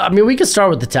we could start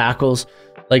with the tackles,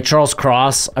 like Charles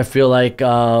Cross. I feel like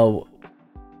I'm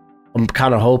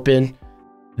kind of hoping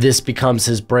this becomes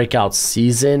his breakout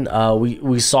season.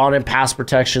 We saw it in pass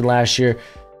protection last year.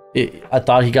 I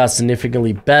thought he got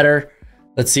significantly better.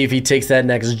 Let's see if he takes that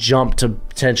next jump to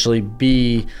potentially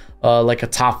be like a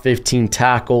top 15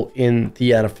 tackle in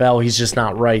the NFL. He's just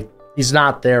not right. He's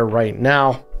not there right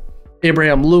now.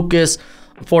 Abraham Lucas,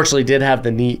 unfortunately, did have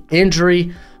the knee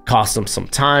injury. Cost him some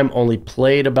time. Only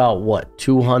played about,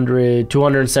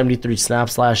 273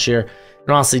 snaps last year. And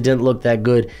honestly didn't look that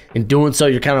good in doing so.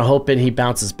 You're kind of hoping he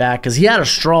bounces back because he had a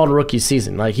strong rookie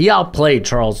season. Like, he outplayed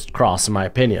Charles Cross, in my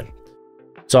opinion.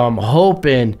 So I'm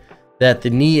hoping that the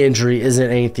knee injury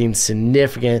isn't anything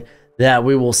significant, that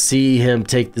we will see him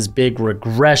take this big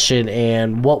regression,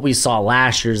 and what we saw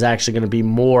last year is actually going to be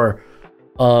more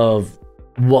of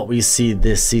what we see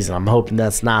this season. I'm hoping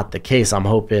that's not the case. I'm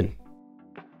hoping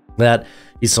that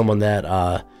he's someone that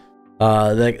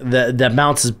that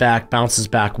bounces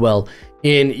back well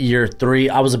in year 3.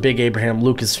 I was a big Abraham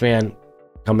Lucas fan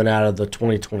coming out of the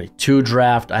 2022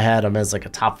 draft. I had him as like a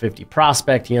top 50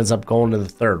 prospect. He ends up going to the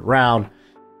 3rd round.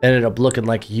 Ended up looking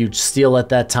like a huge steal at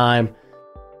that time.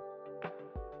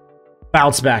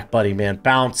 Bounce back, buddy, man.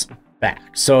 Bounce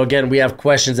back. So again, we have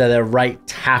questions at the right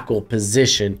tackle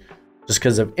position just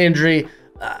because of injury.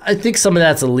 I think some of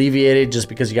that's alleviated just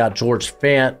because you got George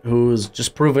Fant, who's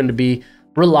just proven to be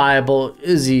reliable.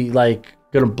 Is he like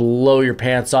gonna blow your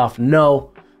pants off?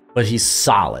 No, but he's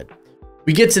solid.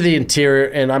 We get to the interior,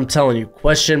 and I'm telling you,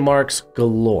 question marks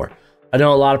galore. I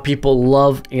know a lot of people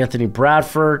love Anthony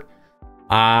Bradford.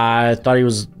 I thought he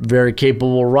was very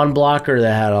capable run blocker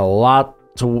that has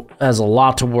a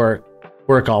lot to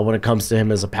work on when it comes to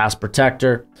him as a pass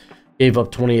protector. Gave up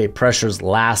 28 pressures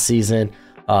last season.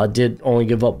 Did only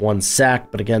give up 1 sack,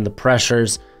 but again, the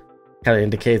pressures kind of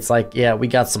indicates like, yeah, we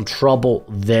got some trouble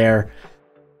there.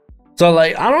 So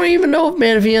like, I don't even know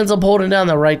if he ends up holding down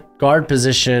the right guard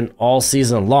position all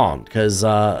season long, because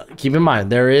keep in mind,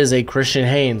 there is a Christian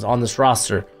Haynes on this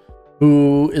roster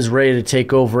who is ready to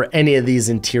take over any of these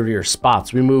interior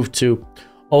spots. We move to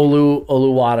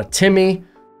Oluwatimi,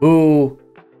 who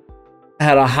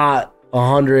had a hot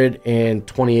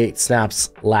 128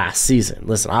 snaps last season.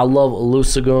 Listen, I love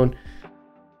Olusegun.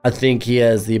 I think he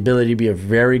has the ability to be a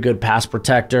very good pass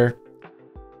protector.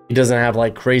 He doesn't have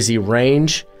like crazy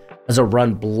range as a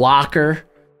run blocker,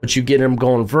 but you get him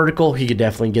going vertical, he could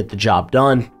definitely get the job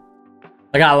done.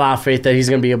 I got a lot of faith that he's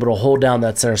going to be able to hold down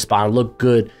that center spot and look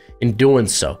good in doing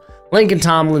so. Lincoln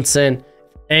Tomlinson,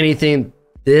 anything,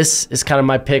 this is kind of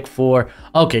my pick for,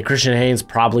 okay, Christian Haynes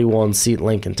probably will unseat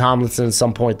Lincoln Tomlinson at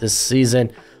some point this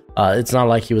season. It's not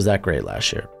like he was that great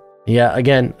last year. Yeah,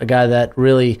 again, a guy that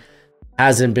really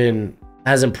hasn't been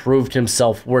hasn't proved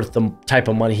himself worth the type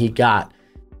of money he got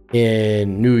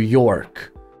in New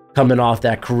York coming off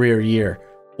that career year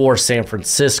for San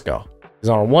Francisco. He's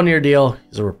on a 1-year deal.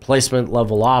 He's a replacement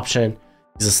level option.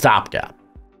 He's a stopgap.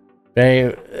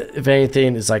 If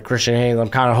anything, it's like Christian Haynes. I'm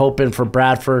kind of hoping for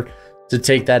Bradford to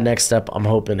take that next step. I'm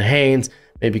hoping Haynes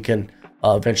maybe can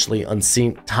eventually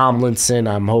unseat Tomlinson.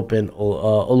 I'm hoping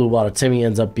Oluwatimi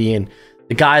ends up being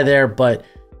the guy there. But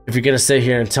if you're going to sit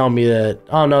here and tell me that,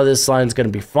 oh no, this line's going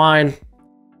to be fine,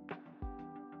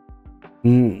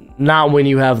 not when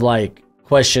you have like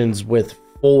questions with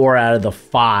 4 out of the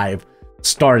 5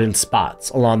 starting spots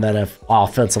along that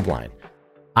offensive line.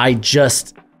 I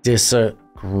just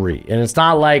disagree. And it's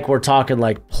not like we're talking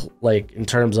like in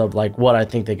terms of like what I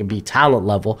think they could be talent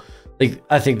level. Like,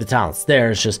 I think the talent's there.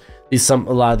 It's just a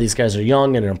lot of these guys are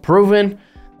young and improving.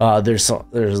 There's a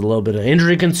little bit of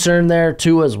injury concern there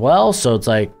too as well. So it's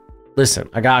like, listen,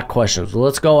 I got questions.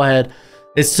 Let's go ahead.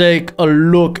 Let's take a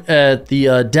look at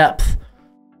the depth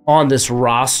on this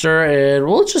roster, and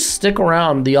we'll just stick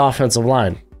around the offensive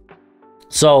line.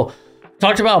 So,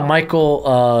 talked about Michael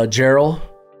Jarrell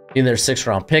being their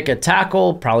 6th-round pick at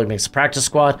tackle, probably makes a practice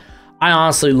squad. I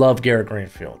honestly love Garrett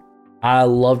Greenfield. I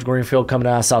loved Greenfield coming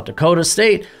out of South Dakota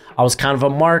State. I was kind of a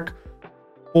mark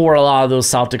for a lot of those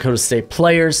South Dakota State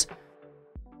players.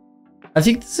 I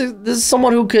think this is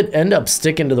someone who could end up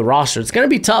sticking to the roster. It's going to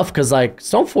be tough because, like,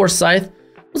 Stone Forsythe,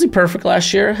 was he perfect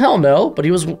last year? Hell no, but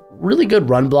he was a really good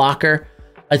run blocker.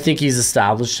 I think he's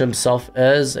established himself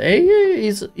as he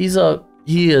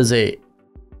is a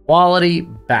quality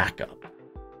backup.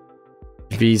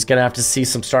 If he's going to have to see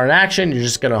some starting action, you're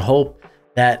just going to hope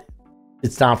that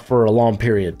it's not for a long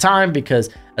period of time, because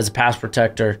as a pass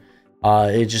protector,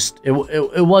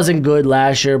 it wasn't good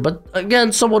last year. But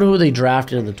again, someone who they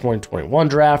drafted in the 2021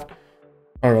 draft,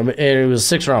 I don't know, and it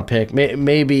was a 6th-round pick.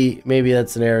 Maybe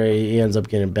that's an area he ends up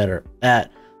getting better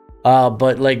at.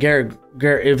 But like Garrett,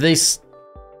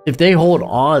 if they hold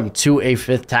on to a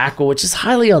 5th tackle, which is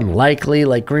highly unlikely,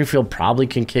 like Greenfield probably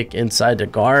can kick inside the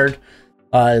guard,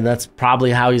 and that's probably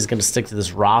how he's going to stick to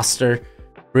this roster.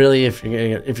 Really, if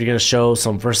you're gonna show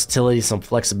some versatility, some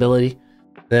flexibility,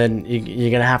 then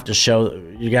you're gonna have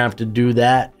to do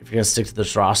that if you're gonna stick to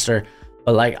this roster.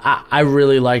 But like, I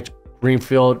really liked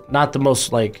Greenfield. Not the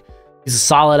most, like, he's a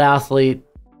solid athlete,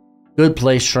 good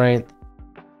play strength,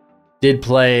 did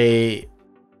play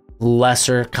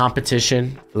lesser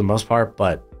competition for the most part,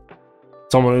 but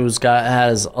someone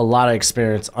has a lot of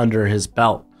experience under his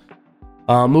belt.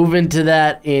 Moving to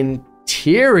that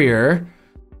interior,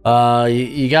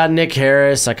 you got Nick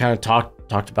Harris. I kind of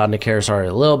talked about Nick Harris already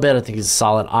a little bit. I think he's a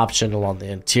solid option along the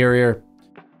interior.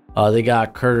 They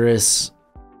got Curtis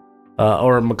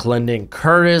or McClendon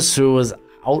Curtis, who was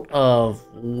out of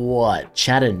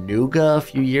Chattanooga a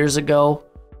few years ago.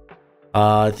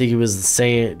 I think he was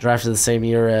drafted the same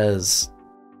year as,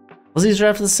 was he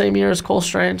drafted the same year as Cole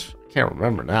Strange? I can't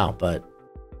remember now, but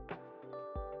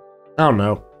I don't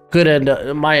know.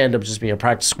 Might end up just being a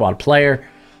practice squad player.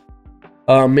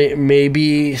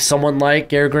 Maybe someone like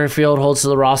Garrett Greenfield holds to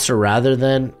the roster rather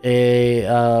than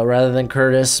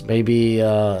Curtis. Maybe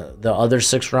the other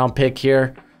 6th-round pick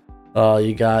here,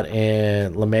 you got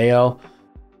in LeMayo,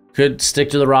 could stick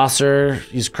to the roster.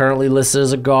 He's currently listed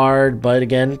as a guard, but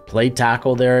again, played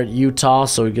tackle there at Utah,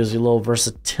 so he gives you a little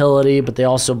versatility. But they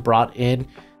also brought in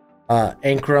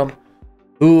Ankrum,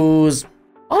 who's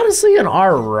honestly an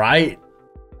alright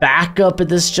backup at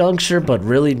this juncture, but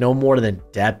really no more than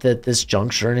depth at this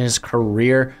juncture in his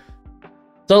career.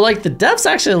 So like, the depth's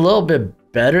actually a little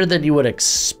bit better than you would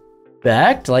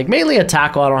expect. Like, mainly a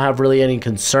tackle, I don't have really any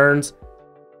concerns.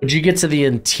 But you get to the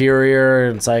interior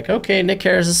and it's like, okay, Nick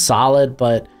Harris is solid,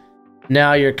 but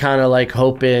now you're kind of like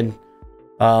hoping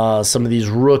some of these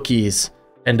rookies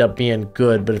end up being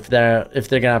good. But if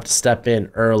they're gonna have to step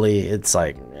in early, it's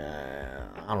like,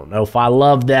 I don't know if I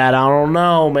love that. I don't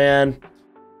know, man.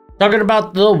 Talking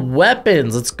about the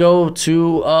weapons, let's go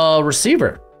to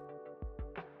receiver.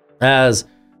 As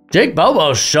Jake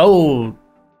Bobo showed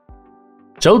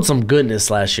some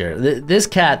goodness last year. This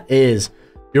cat is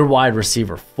your wide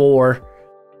receiver 4.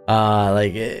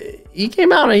 Like, he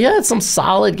came out and he had some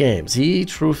solid games. He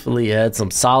truthfully had some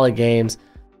solid games.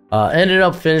 Ended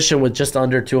up finishing with just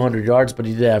under 200 yards, but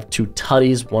he did have 2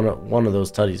 tutties. One of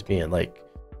those tutties being like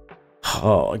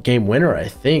a game winner, I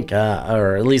think,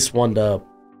 or at least one to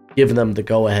give them the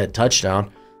go-ahead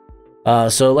touchdown.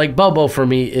 So like, Bobo for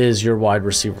me is your wide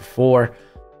receiver 4.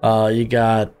 You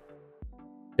got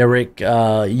Eric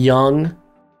Young,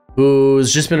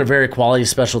 who's just been a very quality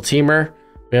special teamer.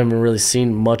 We haven't really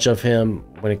seen much of him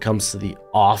when it comes to the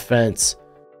offense.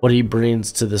 What he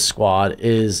brings to the squad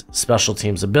is special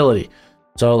teams ability.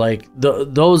 So like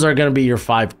those are going to be your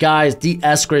 5 guys. D.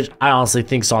 Eskridge, I honestly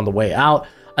think is on the way out.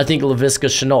 I think Laviska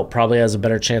Shenault probably has a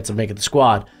better chance of making the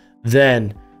squad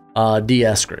than D.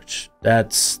 Eskridge.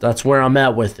 That's where I'm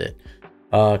at with it.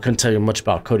 Couldn't tell you much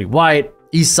about Cody White.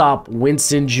 Aesop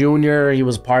Winston Jr., he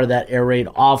was part of that air raid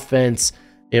offense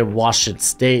in Washington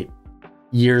State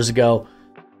years ago.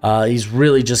 He's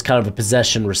really just kind of a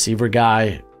possession receiver guy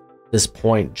at this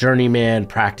point. Journeyman,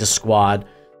 practice squad.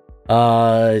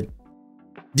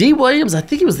 D. Williams, I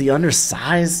think he was the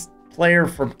undersized player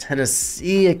from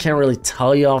Tennessee. I can't really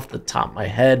tell you off the top of my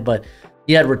head, but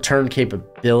he had return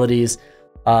capabilities.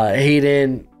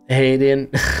 Hayden,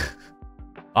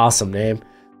 awesome name.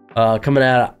 Coming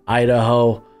out of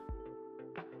Idaho.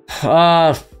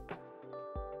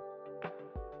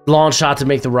 Long shot to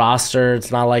make the roster.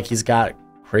 It's not like he's got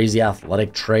crazy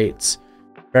athletic traits.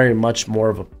 Very much more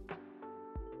of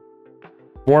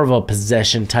a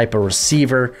possession type of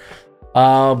receiver.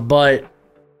 But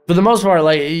for the most part,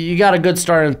 like, you got a good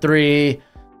start in 3.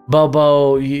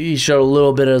 Bobo, he showed a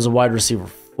little bit as a wide receiver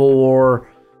 4.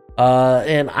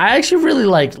 And I actually really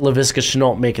like Laviska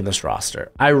Shenault making this roster.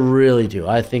 I really do.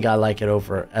 I think I like it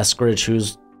over Eskridge,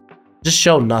 who's just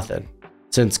shown nothing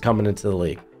since coming into the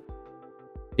league.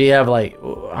 Do you have, like,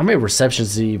 how many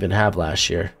receptions did he even have last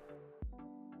year?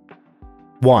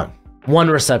 One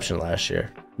reception last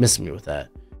year. Missing me with that.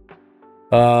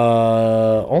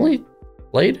 Only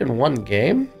played in 1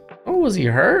 game. Oh, was he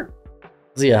hurt?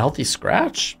 Was he a healthy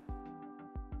scratch?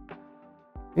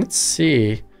 Let's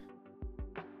see.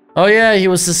 Oh yeah, he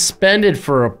was suspended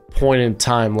for a point in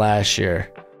time last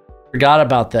year. Forgot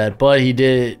about that, but he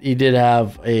did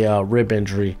have a rib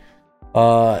injury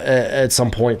at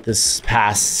some point this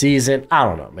past season. I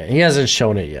don't know, man. He hasn't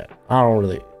shown it yet.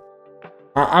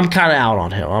 I'm kind of out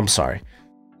on him. I'm sorry.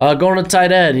 Going to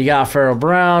tight end, you got Farrell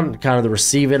Brown, kind of the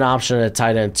receiving option at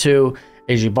tight end 2.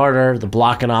 A.J. Barner, the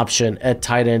blocking option at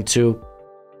tight end 2.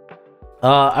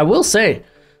 I will say,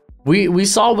 we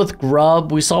saw with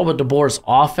Grubb, we saw with DeBoer's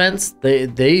offense,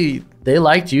 they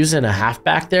liked using a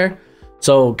halfback there.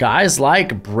 So guys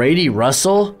like Brady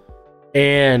Russell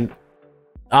and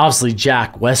obviously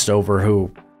Jack Westover,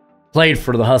 who played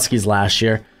for the Huskies last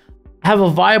year, have a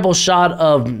viable shot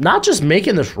of not just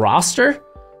making this roster,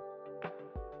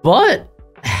 but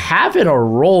having a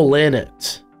role in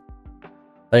it.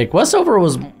 Like, Westover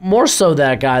was more so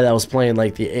that guy that was playing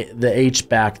like the H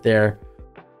back there.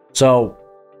 So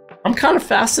I'm kind of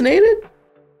fascinated.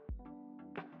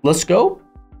 Let's go.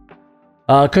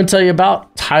 Couldn't tell you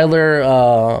about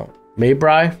Tyler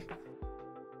Maybry.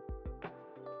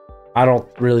 I don't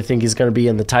really think he's going to be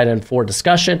in the tight end 4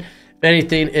 discussion. If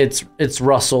anything, it's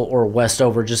Russell or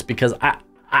Westover, just because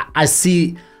I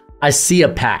see a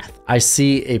path. I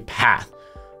see a path.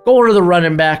 Going to the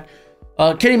running back,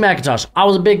 Kenny McIntosh. I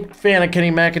was a big fan of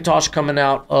Kenny McIntosh coming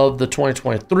out of the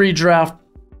 2023 draft.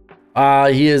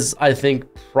 He is, I think,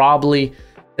 probably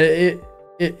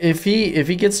if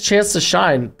he gets a chance to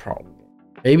shine, probably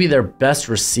maybe their best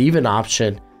receiving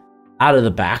option out of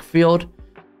the backfield.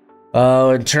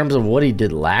 In terms of what he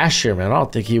did last year, man, I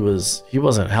don't think he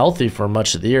wasn't healthy for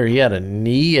much of the year. He had a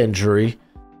knee injury.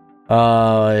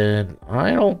 And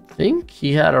I don't think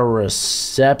he had a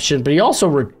reception, but he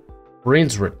also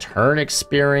brings return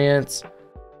experience.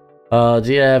 Do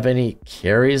you have any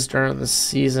carries during the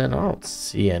season? I don't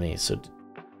see any. So did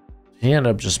he end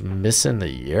up just missing the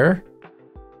year?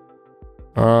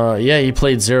 Yeah, he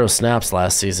played 0 snaps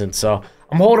last season. So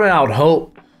I'm holding out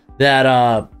hope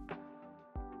that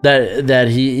that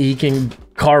he can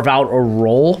carve out a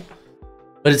role,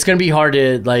 but it's gonna be hard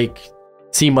to like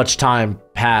see much time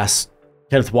past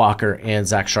Kenneth Walker and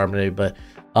Zach Charbonnet. But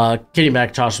Kenny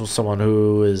McIntosh was someone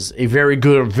who is a very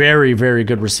good, very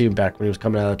good receiving back when he was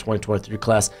coming out of the 2023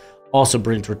 class. Also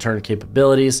brings return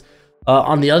capabilities.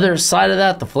 On the other side of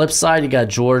that, the flip side, you got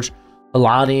George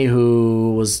Alani,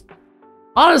 who was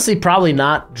honestly probably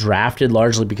not drafted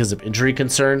largely because of injury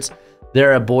concerns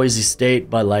there at Boise State,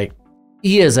 but like,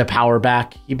 he is a power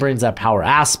back. He brings that power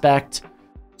aspect.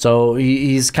 So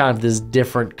he's kind of this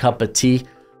different cup of tea.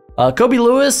 Kobe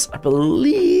Lewis, I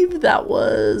believe that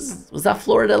was that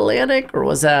Florida Atlantic or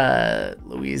was that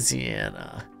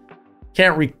Louisiana?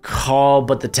 Can't recall,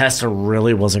 but the tester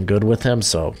really wasn't good with him,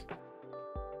 so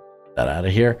that out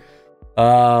of here.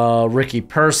 Ricky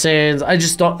Persons, I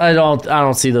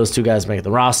don't see those 2 guys making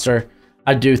the roster.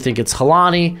 I do think it's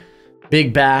Halani,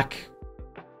 big back,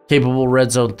 capable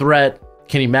red zone threat.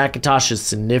 Kenny McIntosh is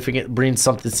significant, brings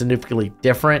something significantly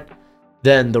different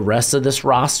than the rest of this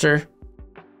roster.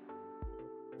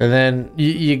 And then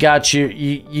you got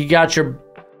your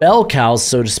bell cows,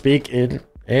 so to speak, in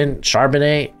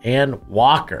Charbonnet and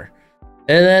Walker.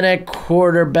 And then at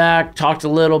quarterback, talked a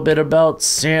little bit about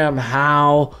Sam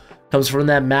Howell. Comes from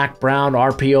that Mac Brown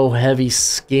RPO heavy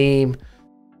scheme.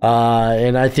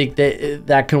 And I think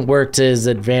that can work to his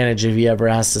advantage if he ever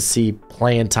has to see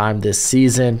playing time this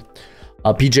season.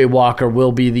 PJ Walker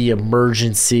will be the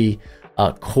emergency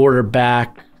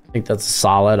quarterback. I think that's a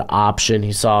solid option.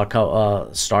 He saw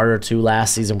a start or two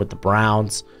last season with the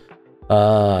Browns.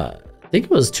 I think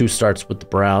it was 2 starts with the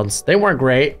Browns. They weren't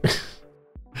great.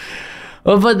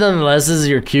 But nonetheless, this is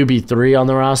your QB3 on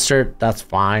the roster. That's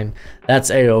fine. That's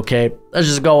A-okay. Let's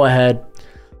just go ahead.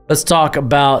 Let's talk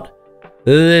about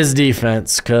this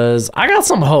defense, because I got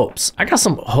some hopes. I got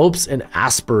some hopes and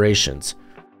aspirations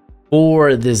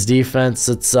for this defense.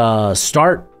 Let's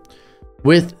start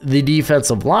with the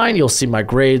defensive line. You'll see my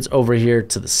grades over here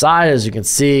to the side. As you can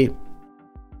see,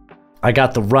 I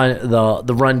got the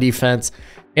run defense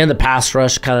and the pass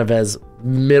rush kind of as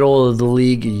middle of the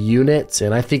league units,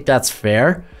 and I think that's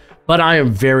fair. But I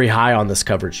am very high on this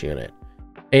coverage unit,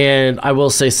 and I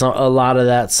will say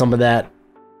a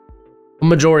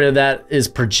majority of that is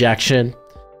projection,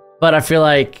 but I feel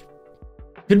like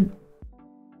could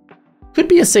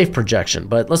be a safe projection.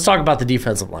 But let's talk about the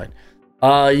defensive line.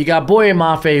 You got Boye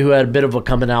Mafe, who had a bit of a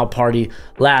coming out party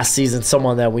last season,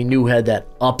 someone that we knew had that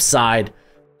upside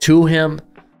to him.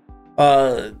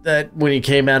 That when he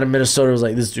came out of Minnesota, it was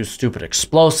like, this dude's stupid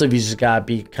explosive. He's just got to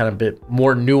be kind of a bit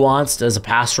more nuanced as a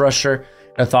pass rusher.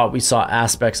 I thought we saw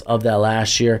aspects of that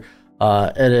last year.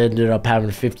 It ended up having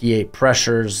 58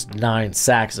 pressures, 9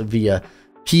 sacks via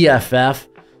PFF.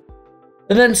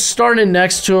 And then starting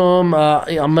next to him,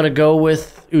 I'm going to go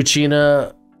with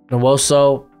Uchenna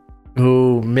Nwosu,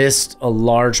 who missed a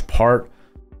large part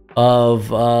of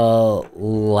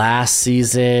last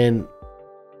season.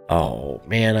 Oh,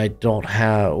 man, I don't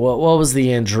have... What was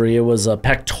the injury? It was a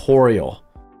pectoral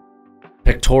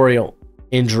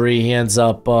injury. He ends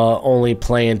up only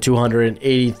playing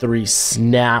 283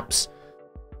 snaps.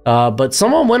 But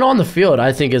someone went on the field,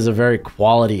 I think, is a very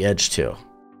quality edge, too.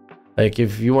 Like,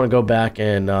 if you want to go back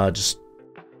and just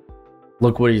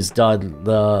look what he's done.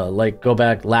 Go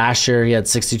back last year, he had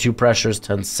 62 pressures,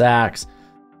 10 sacks.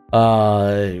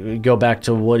 Go back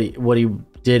to what he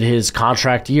did his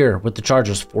contract year with the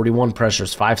Chargers, 41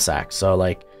 pressures, 5 sacks. So,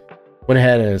 like, went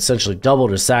ahead and essentially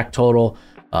doubled his sack total.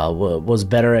 Was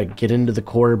better at getting to the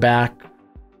quarterback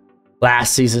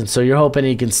last season. So you're hoping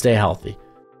he can stay healthy.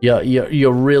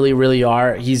 You really, really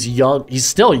are. He's young. He's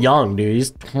still young, dude. He's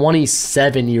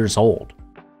 27 years old.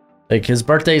 Like, his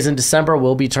birthday's in December.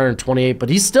 Will be turning 28, but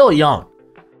he's still young.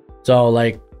 So,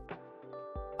 like,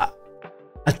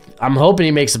 I'm hoping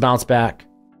he makes a bounce back.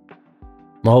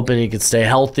 I'm hoping he can stay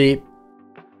healthy.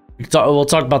 We'll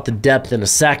talk about the depth in a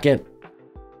second.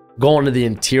 Going to the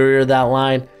interior of that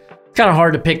line, it's kind of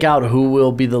hard to pick out who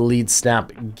will be the lead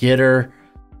snap getter,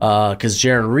 because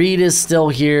Jarran Reed is still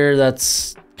here.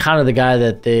 That's kind of the guy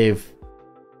that they've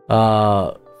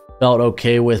felt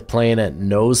okay with playing at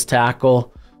nose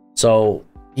tackle. So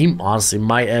he honestly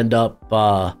might end up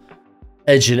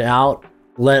edging out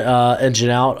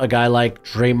a guy like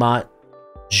Draymond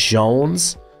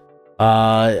Jones.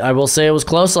 I will say it was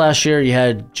close last year. You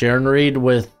had Jarran Reed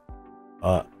with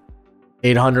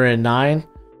 809,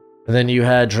 and then you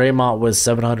had Draymond with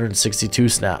 762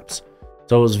 snaps.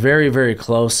 So it was very, very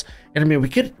close. And I mean, we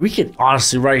could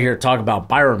honestly right here talk about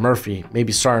Byron Murphy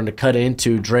maybe starting to cut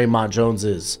into Draymond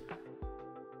Jones's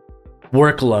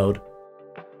workload,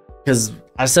 because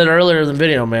I said earlier in the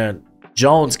video, man,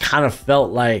 Jones kind of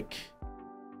felt like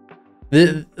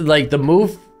the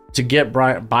move to get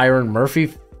Byron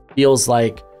Murphy feels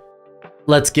like,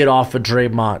 let's get off of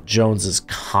Draymond Jones's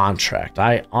contract.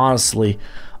 I honestly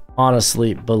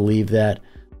believe that.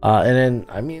 And then,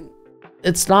 I mean,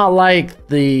 it's not like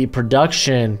the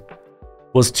production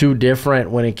was too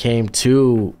different when it came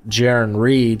to Jarran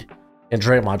Reed and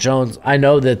Draymond Jones. I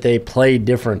know that they play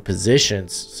different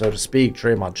positions, so to speak.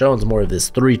 Draymond Jones more of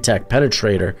this 3-tech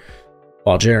penetrator,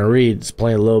 while Jarran Reed is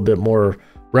playing a little bit more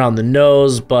around the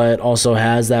nose, but also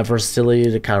has that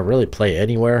versatility to kind of really play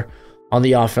anywhere on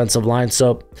the offensive line.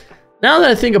 So now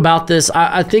that I think about this,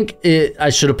 I think I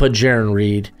should have put Jarran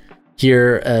Reed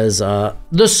here as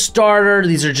the starter.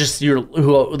 These are just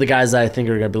the guys that I think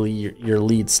are going to be your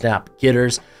lead snap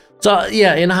getters. So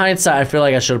yeah, in hindsight, I feel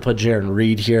like I should have put Jarran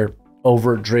Reed here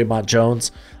over Draymond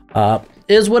Jones.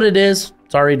 Is what it is.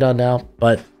 It's already done now.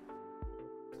 But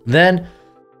then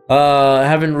I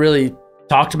haven't really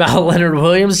talked about Leonard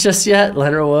Williams just yet.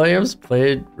 Leonard Williams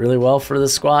played really well for the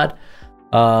squad.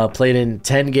 Played in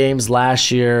 10 games last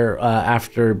year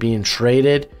after being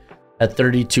traded, at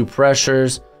 32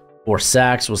 pressures, 4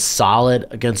 sacks, was solid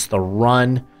against the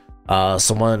run.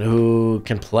 someone who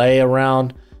can play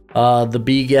around the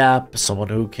B gap, someone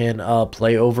who can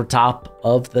play over top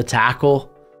of the tackle.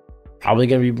 Probably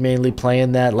going to be mainly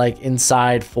playing that like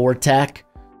inside 4 tech,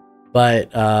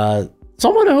 but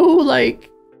someone who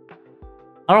like,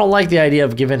 I don't like the idea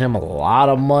of giving him a lot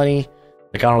of money.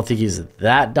 Like, I don't think he's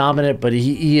that dominant, but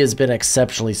he has been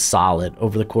exceptionally solid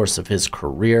over the course of his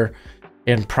career,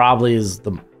 and probably is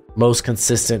the most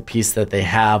consistent piece that they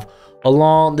have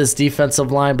along this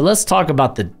defensive line. But let's talk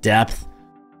about the depth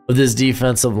of this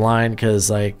defensive line, because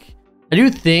like I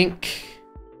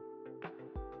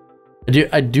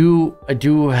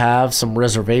do have some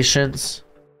reservations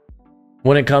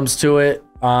when it comes to it,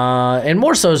 and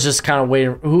more so is just kind of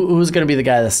waiting who's going to be the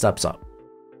guy that steps up.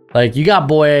 Like, you got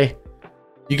Boye,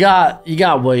 you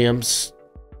got Williams,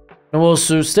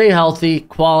 Nwosu, stay healthy,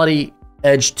 quality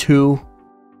edge 2.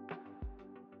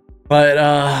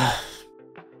 But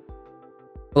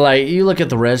like, you look at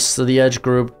the rest of the edge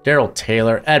group, Darrell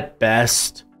Taylor at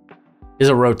best is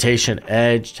a rotation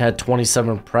edge, had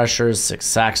 27 pressures, 6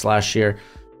 sacks last year.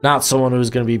 Not someone who's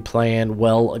going to be playing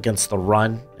well against the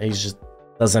run. He just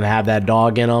doesn't have that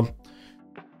dog in him.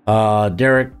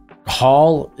 Derek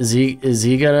Hall, is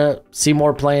he gonna see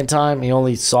more playing time? He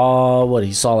only saw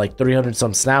like 300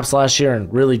 some snaps last year,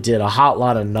 and really did a hot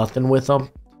lot of nothing with them.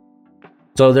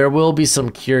 So there will be some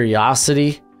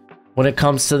curiosity when it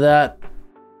comes to that.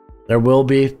 There will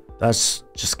be. That's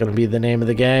just gonna be the name of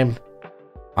the game.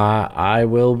 I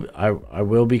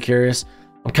will be curious.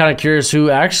 I'm kind of curious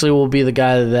who actually will be the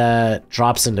guy that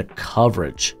drops into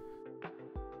coverage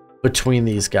between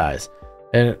these guys.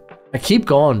 And I keep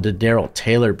going to Darrell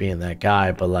Taylor being that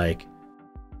guy, but like,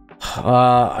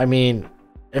 I mean,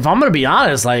 if I'm gonna be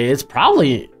honest, like, it's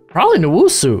probably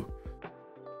Nwosu.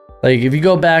 Like, if you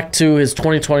go back to his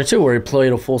 2022 where he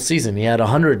played a full season, he had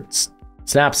 100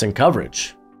 snaps in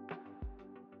coverage.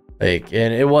 Like,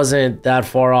 and it wasn't that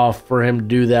far off for him to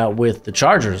do that with the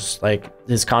Chargers. Like,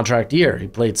 his contract year, he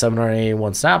played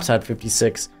 781 snaps, had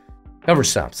 56 coverage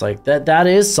snaps. Like, that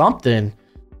is something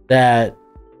that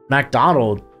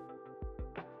Macdonald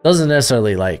doesn't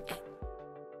necessarily like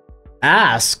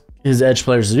ask his edge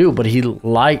players to do, but he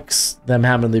likes them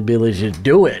having the ability to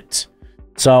do it.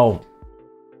 So,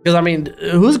 because I mean,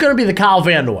 who's going to be the Kyle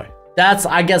Van Noy?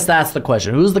 I guess that's the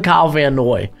question. Who's the Kyle Van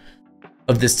Noy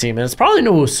of this team? And it's probably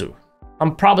Nwosu.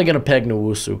 I'm probably going to peg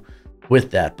Nwosu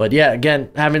with that. But yeah, again,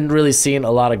 haven't really seen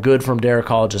a lot of good from Derek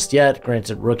Hall just yet.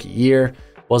 Granted, rookie year,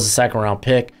 was a 2nd round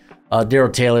pick.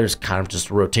 Darrell Taylor's kind of just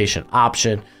a rotation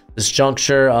option. This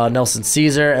juncture, Nelson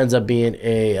Caesar ends up being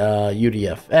a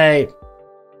UDFA.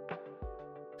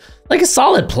 Like, a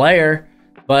solid player,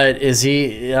 but is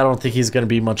he? I don't think he's going to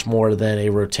be much more than a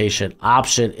rotation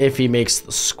option if he makes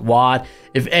the squad.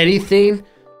 If anything,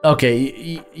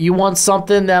 okay, you want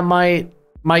something that might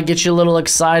get you a little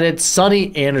excited.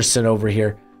 Sonny Anderson over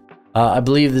here. I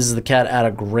believe this is the cat out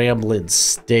of Grambling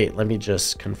State. Let me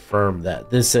just confirm that.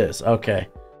 This is, okay.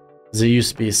 It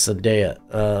used to be Zendaya.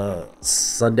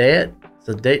 Zendaya?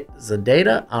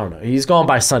 I don't know. He's going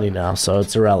by Sonny now, so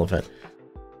it's irrelevant.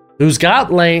 Who's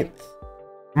got length,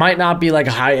 might not be like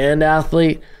a high-end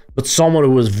athlete, but someone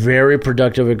who was very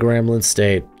productive at Grambling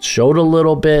State. Showed a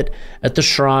little bit at the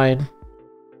Shrine.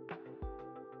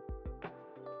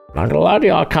 Not gonna lie to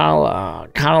y'all,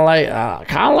 kind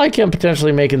of like him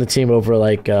potentially making the team over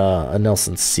like a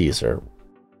Nelson Caesar.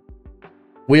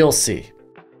 We'll see.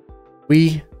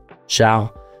 We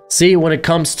shall see when it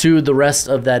comes to the rest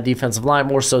of that defensive line,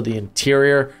 more so the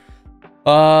interior.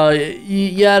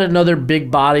 You had another big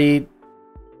body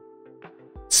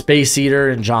space eater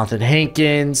in Jonathan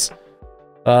Hankins.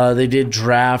 They did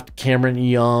draft Cameron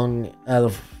Young out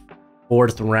of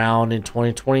 4th round in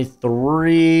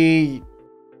 2023.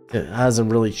 It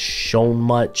hasn't really shown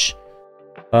much.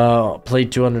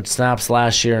 Played 200 snaps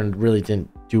last year and really didn't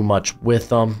do much with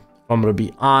them, if I'm going to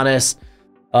be honest.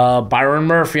 Byron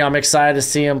Murphy, I'm excited to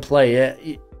see him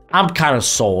play. I'm kind of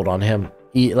sold on him.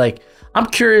 I'm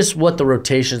curious what the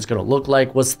rotation is going to look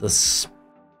like. What's the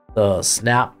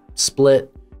snap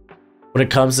split when it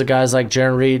comes to guys like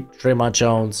Jaron Reed, Draymond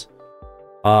Jones,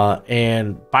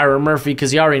 and Byron Murphy,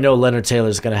 because you already know Leonard Taylor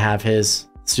is going to have his.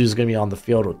 This dude's going to be on the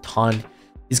field a ton.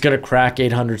 He's going to crack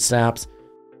 800 snaps.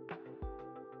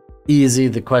 Easy.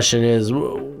 The question is,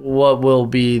 what will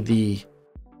be the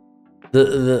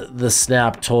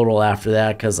snap total after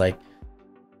that? Because, like,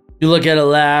 you look at it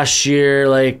last year,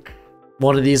 like,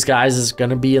 one of these guys is going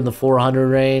to be in the 400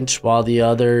 range, while the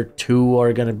other 2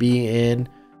 are going to be in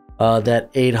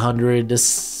that 800 to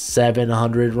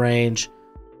 700 range.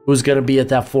 Who's going to be at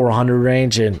that 400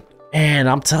 range? And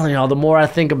I'm telling y'all, the more I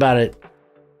think about it,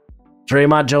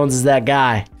 Draymond Jones is that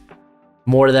guy.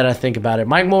 more that I think about it.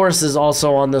 Mike Morris is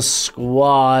also on the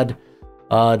squad.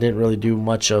 Didn't really do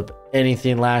much of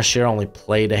anything last year. Only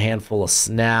played a handful of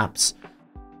snaps.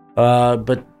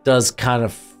 But does kind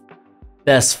of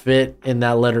best fit in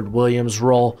that Leonard Williams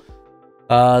role.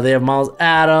 They have Miles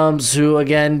Adams, who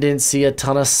again didn't see a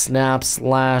ton of snaps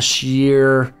last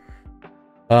year.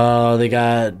 They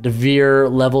got DeVere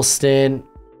Levelston.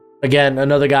 Again,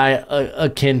 another guy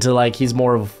akin to, like, he's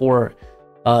more of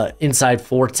a inside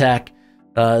four tech.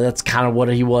 That's kind of what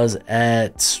he was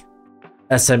at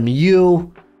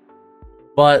SMU,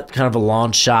 but kind of a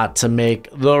long shot to make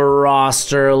the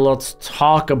roster. Let's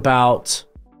talk about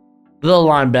the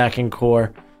linebacking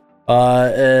core,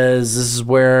 as this is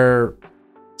where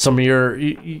some of your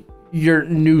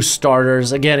new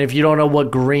starters. Again, if you don't know what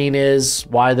green is,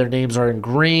 why their names are in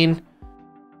green,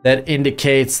 that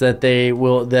indicates that they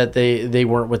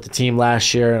weren't with the team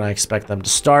last year, and I expect them to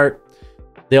start.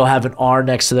 They'll have an R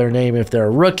next to their name if they're a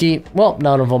rookie. Well,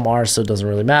 none of them are, so it doesn't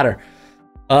really matter.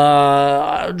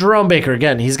 Jerome Baker,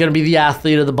 again, he's going to be the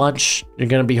athlete of the bunch. You're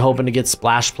going to be hoping to get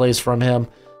splash plays from him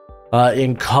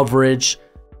in coverage.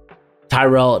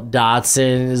 Tyrell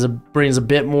Dodson brings a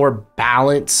bit more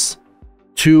balance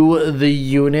to the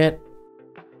unit.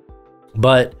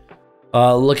 But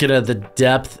looking at the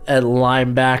depth at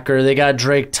linebacker, they got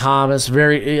Drake Thomas.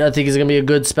 I think he's going to be a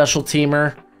good special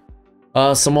teamer.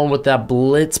 Someone with that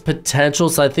blitz potential.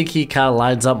 So I think he kind of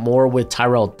lines up more with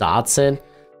Tyrell Dodson.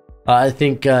 I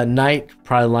think Knight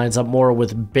probably lines up more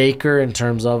with Baker in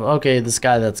terms of, okay, this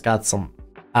guy that's got some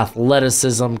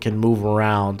athleticism, can move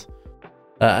around.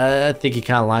 I think he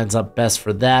kind of lines up best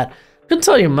for that. Couldn't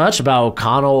tell you much about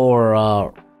O'Connell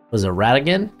or was it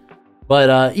Radigan?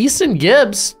 But Easton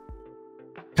Gibbs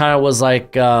kind of was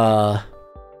like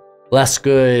less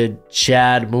good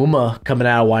Chad Muma coming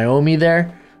out of Wyoming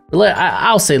there.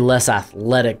 I'll say less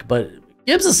athletic, but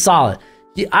Gibbs is solid.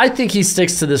 I think he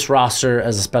sticks to this roster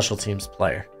as a special teams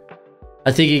player.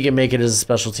 I think he can make it as a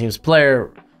special teams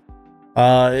player.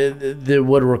 It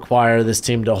would require this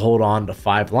team to hold on to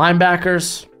 5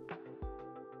 linebackers.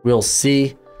 We'll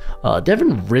see.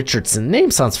 Devin Richardson, name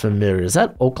sounds familiar. Is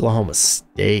that Oklahoma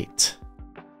State?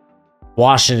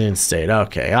 Washington State.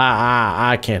 Okay,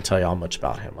 I can't tell y'all much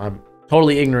about him. I'm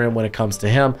totally ignorant when it comes to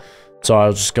him, so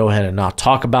I'll just go ahead and not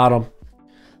talk about him.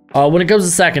 When it comes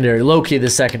to secondary, low-key,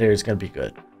 this secondary is going to be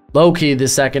good. Low-key,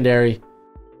 this secondary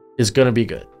is going to be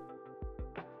good.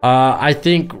 I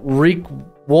think Reek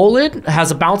Wolin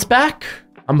has a bounce back.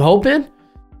 I'm hoping.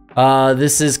 I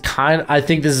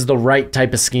think this is the right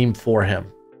type of scheme for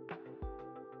him.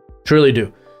 Truly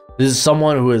do. This is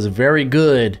someone who is very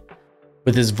good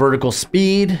with his vertical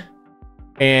speed.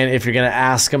 And if you're going to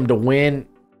ask him to win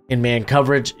in man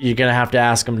coverage, you're going to have to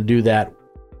ask him to do that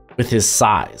with his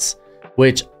size,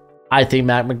 which I think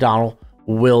Matt Macdonald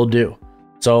will do.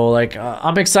 So, like,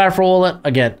 I'm excited for Wolin.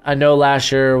 Again, I know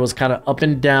last year was kind of up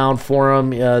and down for him.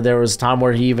 There was a time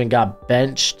where he even got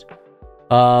benched.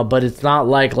 But it's not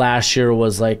like last year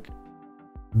was, like,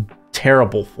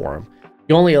 terrible for him.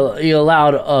 He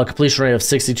allowed a completion rate of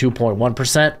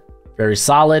 62.1%. Very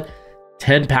solid.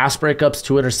 10 pass breakups,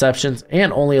 2 interceptions,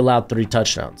 and only allowed 3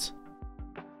 touchdowns.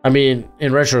 I mean,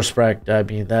 in retrospect, I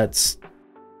mean, that's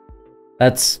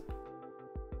not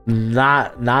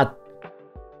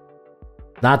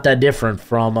that different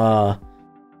from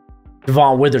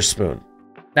Devon Witherspoon.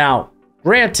 Now,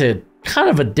 granted, kind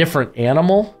of a different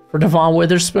animal for Devon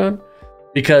Witherspoon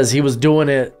because he was doing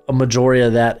it a majority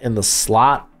of that in the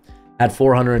slot, had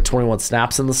 421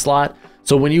 snaps in the slot.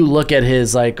 So when you look at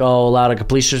his allowed a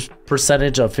completion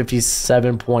percentage of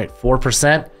 57.4%,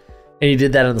 and he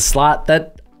did that in the slot,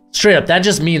 that straight up, that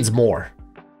just means more.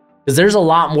 Because there's a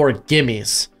lot more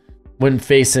gimmies when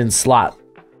facing slot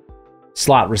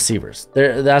receivers.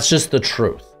 That's just the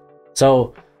truth.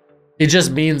 So it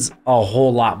just means a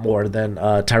whole lot more than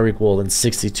Tyreek Woolen,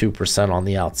 62% on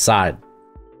the outside.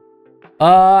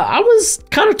 I was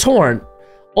kind of torn.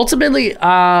 Ultimately,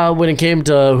 when it came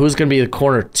to who's going to be the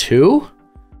corner 2,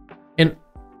 and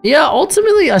yeah,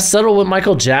 ultimately I settled with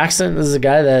Michael Jackson. This is a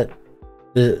guy that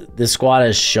the squad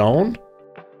has shown.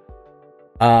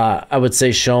 I would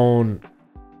say shown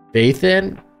faith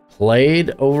in,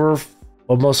 played over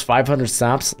almost 500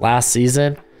 snaps last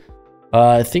season.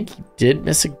 I think he did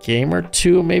miss a game or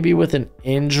 2, maybe with an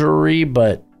injury,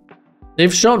 but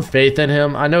they've shown faith in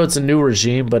him. I know it's a new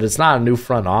regime, but it's not a new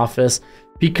front office.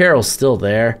 Pete Carroll's still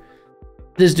there.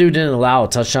 This dude didn't allow a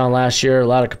touchdown last year.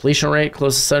 Allowed a completion rate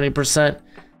close to 70%.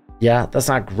 Yeah, that's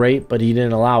not great, but he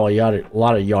didn't allow a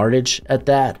lot of yardage at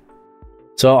that.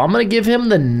 So I'm going to give him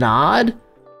the nod.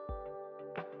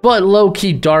 But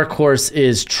low-key dark horse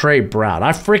is Trey Brown.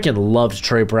 I freaking loved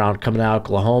Trey Brown coming out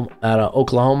of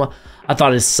Oklahoma. I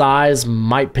thought his size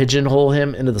might pigeonhole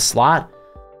him into the slot,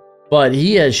 but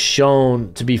he has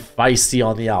shown to be feisty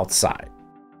on the outside.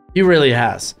 He really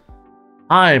has.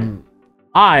 I'm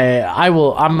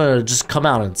gonna just come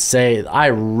out and say I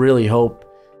really hope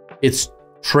it's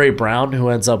Trey Brown who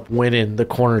ends up winning the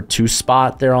corner 2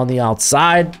 spot there on the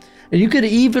outside. And you could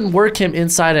even work him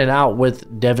inside and out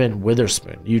with Devin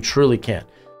Witherspoon. You truly can.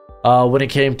 When it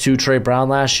came to Trey Brown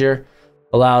last year,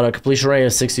 allowed a completion rate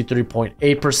of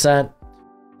 63.8%.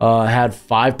 Had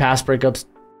 5 pass breakups,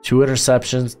 2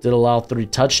 interceptions, did allow 3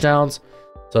 touchdowns.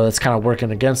 So that's kind of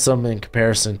working against him in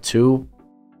comparison to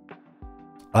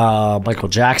Michael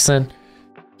Jackson.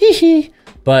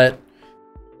 But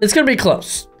it's going to be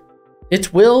close.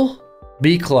 It will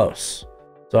be close.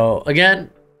 So again,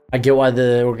 I get why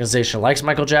the organization likes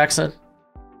Michael Jackson.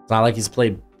 It's not like he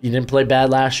didn't play bad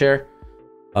last year.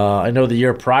 I know the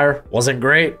year prior wasn't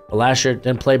great, but last year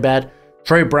didn't play bad.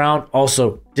 Trey Brown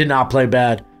also did not play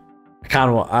bad. I kind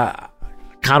of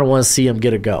want to see him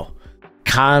get a go.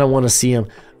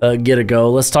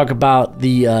 Let's talk about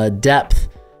the depth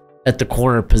at the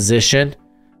corner position,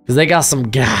 because they got some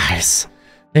guys.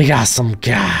 There's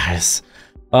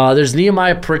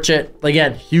Nehemiah Pritchett.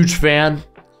 Again, huge fan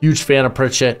of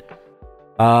Pritchett.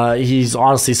 He's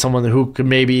honestly someone who could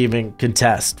maybe even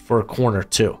contest for a corner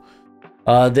too.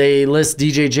 They list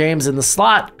DJ James in the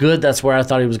slot. Good, that's where I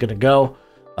thought he was going to go.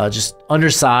 Just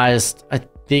undersized. I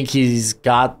think he's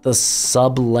got the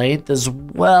sub length as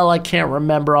well. I can't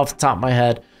remember off the top of my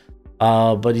head.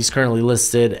 But he's currently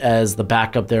listed as the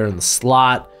backup there in the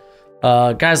slot.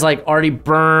 Guys like Artie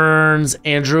Burns,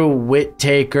 Andrew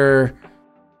Whittaker.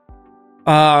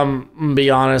 Be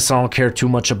honest, I don't care too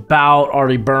much about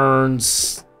Artie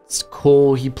Burns. It's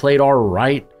cool. He played all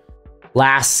right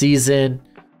last season,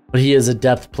 but he is a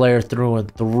depth player through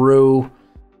and through.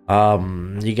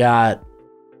 You got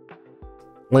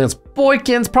Lance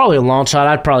Boykins, probably a long shot.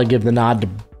 I'd probably give the nod to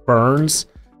Burns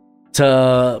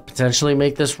to potentially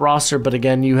make this roster, but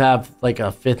again, you have like a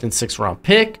 5th and 6th round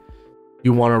pick.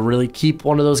 You want to really keep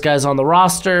one of those guys on the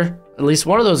roster. At least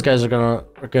one of those guys are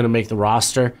gonna make the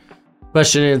roster.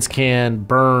 Question is, can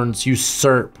Burns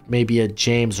usurp maybe a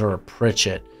James or a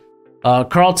Pritchett?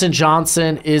 Carlton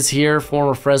Johnson is here,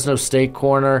 former Fresno State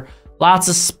corner. Lots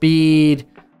of speed.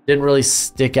 Didn't really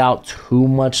stick out too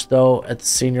much though at the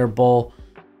Senior Bowl.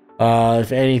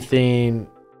 If anything,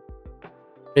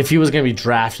 if he was going to be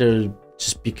drafted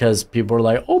just because people were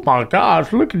like, oh my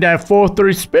gosh, look at that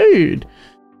 4.3 speed,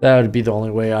 that would be the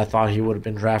only way I thought he would have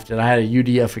been drafted. I had a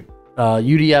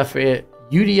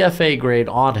UDFA grade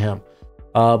on him,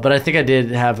 but I think I did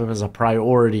have him as a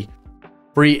priority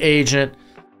free agent.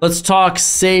 Let's talk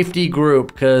safety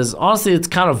group, because honestly, it's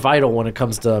kind of vital when it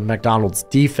comes to Macdonald's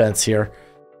defense here.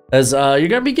 As you're going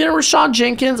to be getting Rashawn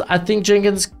Jenkins. I think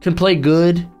Jenkins can play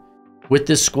good with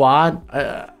this squad.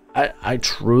 I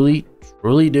truly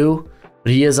do.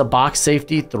 But he is a box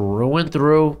safety through and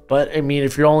through. But, I mean,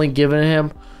 if you're only giving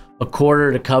him a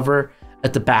quarter to cover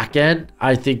at the back end,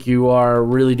 I think you are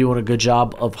really doing a good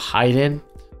job of hiding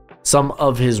some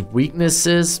of his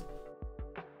weaknesses.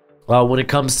 When it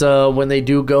comes to when they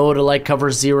do go to like cover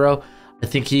 0, I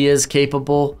think he is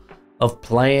capable of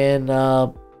playing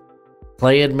man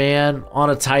on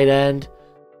a tight end.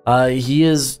 He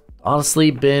has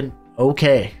honestly been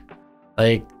okay.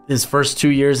 Like his first 2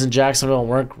 years in Jacksonville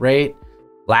weren't great.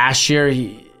 Last year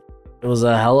it was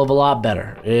a hell of a lot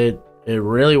better. It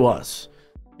really was.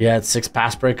 He had 6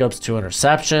 pass breakups, 2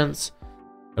 interceptions.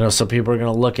 I know some people are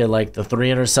gonna look at like the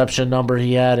 3 interception number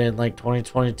he had in like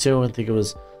 2022 and think it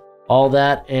was all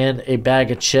that and a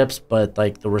bag of chips, but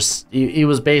like he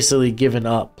was basically giving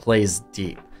up plays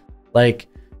deep. Like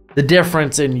the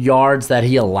difference in yards that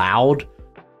he allowed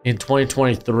in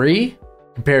 2023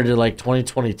 compared to like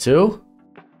 2022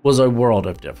 was a world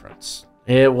of difference.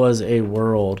 It was a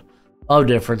world of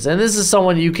difference. And this is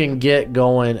someone you can get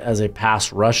going as a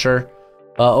pass rusher.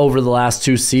 Over the last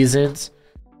 2 seasons,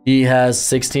 he has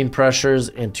 16 pressures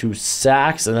and 2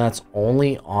 sacks, and that's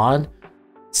only on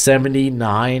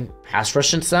 79 pass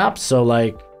rushing snaps. So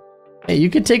like, hey, you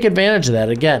can take advantage of that.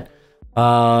 Again,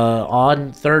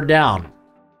 on 3rd down,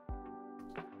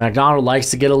 Macdonald likes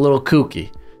to get a little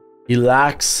kooky. He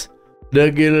likes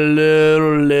to get a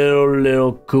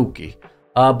little kooky.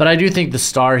 But I do think the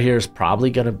star here is probably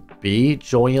going to be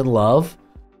Julian Love.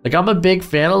 Like, I'm a big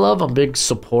fan of Love. I'm a big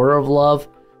supporter of Love.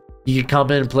 He can come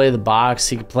in and play the box.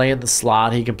 He can play in the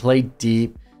slot. He can play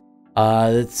deep.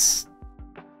 It's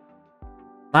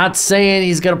not saying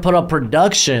he's going to put up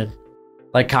production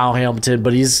like Kyle Hamilton,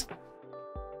 but he's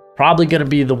probably going to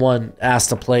be the one asked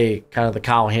to play kind of the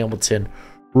Kyle Hamilton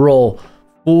role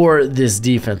for this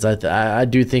defense. I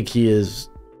do think he is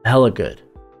hella good.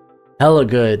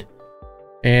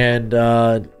 And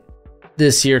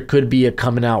this year could be a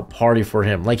coming out party for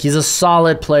him. Like, he's a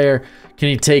solid player. Can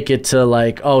he take it to,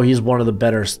 like, oh, he's one of the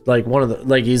better,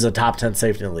 like he's a top 10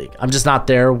 safety in the league? I'm just not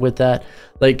there with that.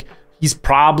 Like, he's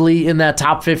probably in that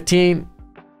top 15,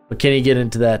 but can he get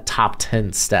into that top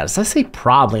 10 status? I say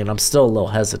probably, and I'm still a little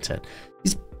hesitant.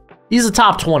 He's a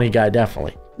top 20 guy,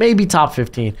 definitely. Maybe top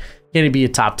 15. Can he be a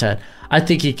top 10? I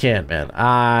think he can, man.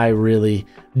 I really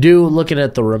do. Looking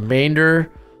at the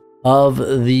remainder of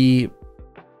the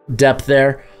depth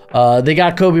there, they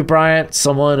got Kobe Bryant,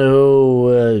 someone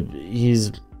who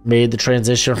he's made the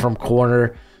transition from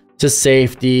corner to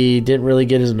safety. Didn't really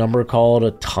get his number called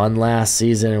a ton last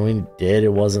season, and when he did,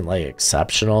 it wasn't like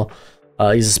exceptional.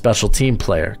 He's a special team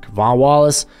player. Kevon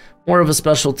Wallace, more of a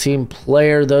special team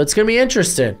player, though. It's gonna be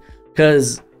interesting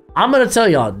because I'm gonna tell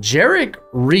y'all, Jarek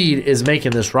Reed is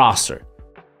making this roster.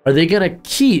 Are they gonna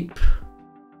keep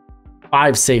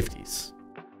 5 safeties?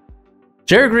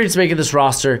 Jarek Reed's making this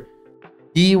roster.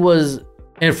 He was,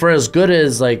 and for as good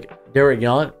as like Derek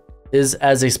Young is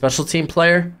as a special team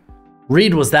player,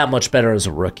 Reed was that much better as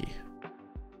a rookie.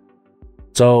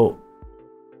 So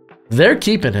they're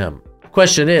keeping him.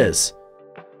 Question is,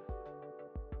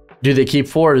 do they keep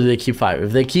 4 or do they keep 5?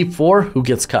 If they keep 4, who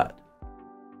gets cut?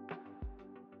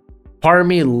 Part of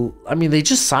me, I mean, they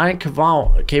just signed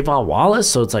Kevon Wallace,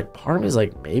 so it's like, part of me is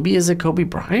like, maybe is it Kobe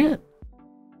Bryant?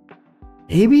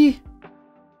 Maybe?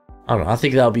 I don't know. I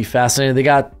think that would be fascinating. They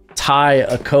got Ty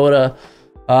Akota.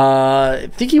 I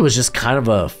think he was just kind of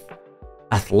a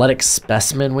athletic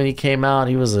specimen when he came out.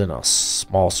 He was in a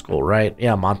small school, right?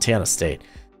 Yeah, Montana State.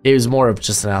 He was more of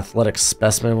just an athletic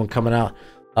specimen when coming out.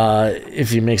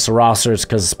 If he makes the roster, it's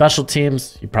because of special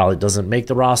teams. He probably doesn't make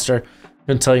the roster.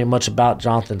 Couldn't tell you much about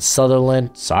Jonathan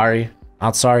Sutherland. Sorry,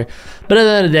 not sorry. But at the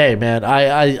end of the day, man,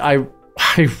 I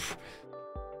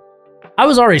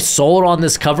was already sold on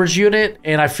this coverage unit,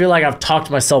 and I feel like I've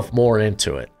talked myself more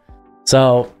into it.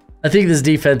 So I think this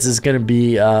defense is gonna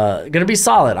be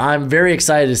solid. I'm very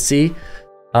excited to see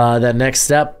that next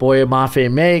step Boye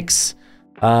Mafe makes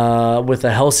with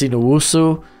a healthy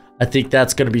Nwosu. I think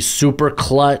that's gonna be super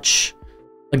clutch.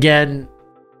 Again,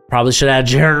 probably should add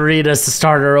Jarek Reed as the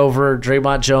starter over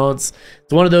Draymond Jones.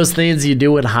 It's one of those things you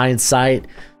do in hindsight,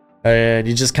 and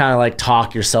you just kind of like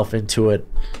talk yourself into it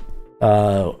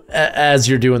as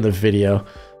you're doing the video.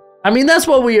 I mean, that's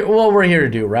what we're here to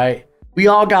do, right? We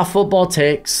all got football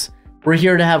takes. We're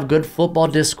here to have good football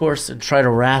discourse and try to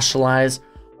rationalize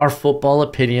our football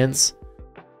opinions.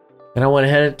 And I went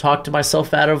ahead and talked to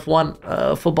myself out of one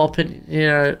football opinion, you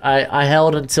know, I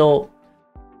held until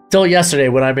yesterday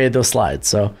when I made those slides.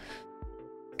 So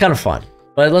kind of fun.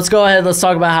 But let's go ahead. Let's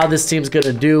talk about how this team's going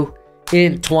to do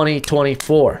in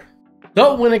 2024.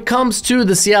 So when it comes to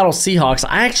the Seattle Seahawks,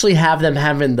 I actually have them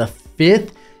having the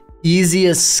 5th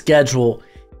easiest schedule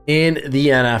in the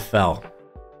NFL.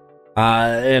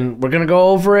 And we're going to go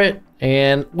over it.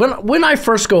 And when I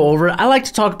first go over it, I like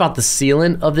to talk about the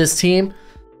ceiling of this team.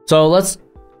 So let's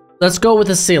go with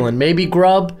the ceiling. Maybe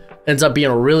Grubb ends up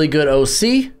being a really good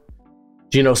OC.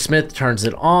 Geno Smith turns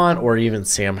it on, or even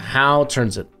Sam Howell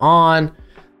turns it on.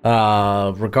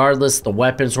 Regardless, the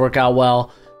weapons work out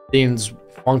well. Things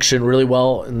function really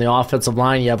well in the offensive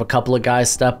line. You have a couple of guys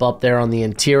step up there on the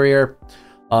interior.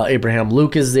 Abraham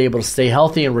Lucas is able to stay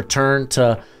healthy and return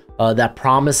to that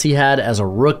promise he had as a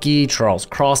rookie. Charles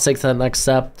Cross takes that next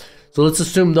step. So let's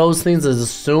assume those things. Let's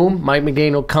assume Mike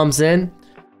McDaniel comes in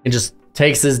and just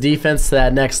takes his defense to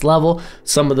that next level.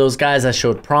 Some of those guys that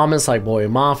showed promise, like Boye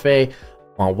Mafe,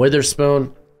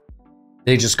 Witherspoon,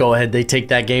 they just go ahead. They take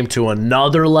that game to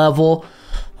another level.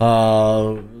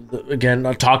 Again,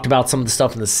 I talked about some of the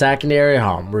stuff in the secondary,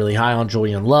 how I'm really high on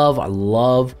Julian Love. I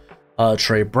love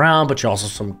Trey Brown, but you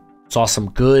also saw some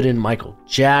good in Michael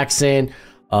Jackson.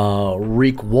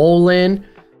 Reek Wolin,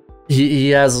 he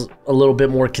has a little bit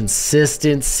more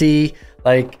consistency.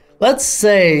 Like, let's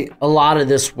say a lot of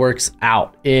this works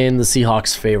out in the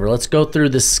Seahawks' favor. Let's go through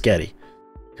this sketty,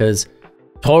 because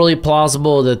totally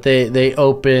plausible that they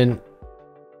open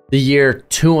the year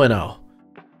 2-0.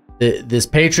 This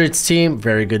Patriots team,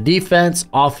 very good defense,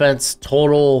 offense,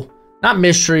 total, not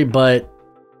mystery, but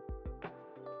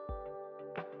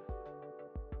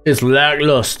it's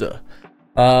lackluster.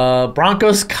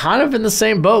 Broncos kind of in the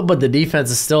same boat, but the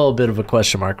defense is still a bit of a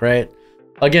question mark, right?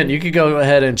 Again, you could go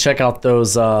ahead and check out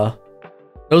those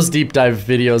deep dive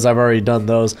videos. I've already done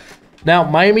those. Now,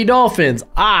 Miami Dolphins,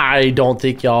 I don't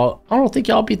think y'all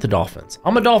beat the Dolphins.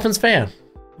 I'm a Dolphins fan.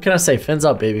 What can I say? Fins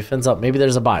up, baby. Fins up. Maybe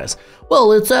there's a bias.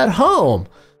 Well, it's at home.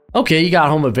 Okay, you got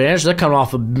home advantage. They're coming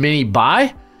off a mini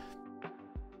bye.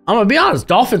 I'm going to be honest.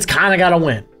 Dolphins kind of got to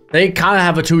win. They kind of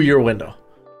have a 2-year window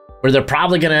where they're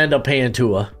probably going to end up paying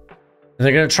Tua. And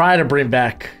they're going to try to bring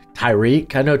back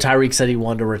Tyreek. I know Tyreek said he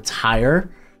wanted to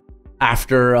retire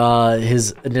after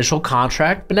his initial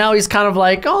contract. But now he's kind of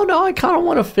like, oh, no, I kind of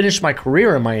want to finish my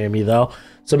career in Miami, though.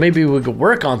 So maybe we could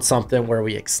work on something where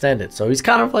we extend it. So he's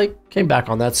kind of like came back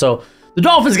on that. So the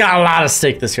Dolphins got a lot of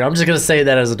stake this year. I'm just going to say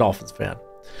that as a Dolphins fan.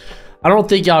 I don't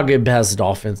think y'all get past the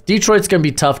Dolphins. Detroit's going to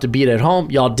be tough to beat at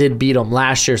home. Y'all did beat them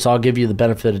last year, so I'll give you the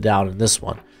benefit of the doubt in this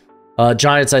one.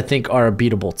 Giants, I think, are a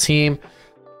beatable team.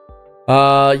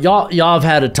 Y'all have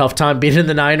had a tough time beating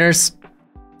the Niners.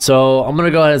 So I'm going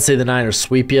to go ahead and say the Niners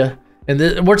sweep you.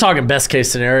 And we're talking best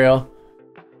case scenario.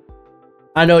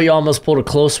 I know you almost pulled a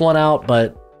close one out,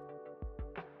 but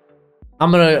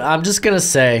I'm just going to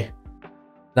say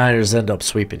Niners end up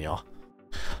sweeping y'all.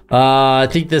 I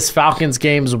think this Falcons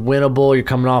game's winnable. You're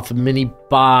coming off a mini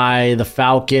bye. The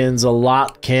Falcons, a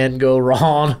lot can go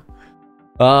wrong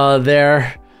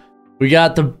there. We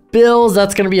got the Bills.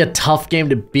 That's going to be a tough game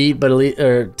to beat, but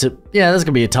that's going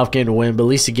to be a tough game to win, but at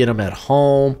least you get them at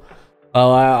home.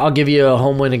 I'll give you a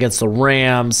home win against the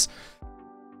Rams.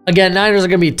 Again, Niners are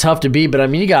going to be tough to beat, but I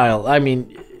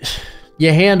mean,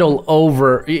 you handle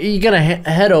over. You're going to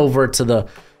head over to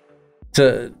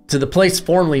the place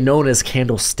formerly known as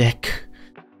Candlestick.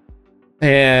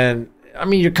 And I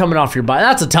mean, you're coming off your bye.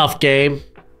 That's a tough game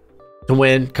to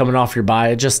win coming off your bye.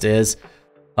 It just is.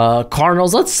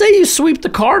 Cardinals, let's say you sweep the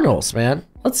Cardinals, man.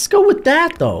 Let's go with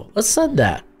that, though. Let's send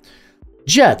that.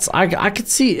 Jets, I could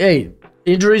see, hey,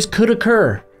 injuries could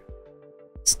occur.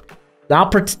 Let's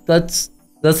not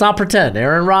pretend.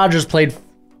 Aaron Rodgers played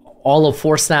all of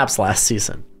 4 snaps last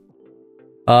season.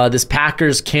 This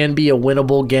Packers can be a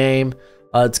winnable game.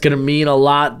 It's going to mean a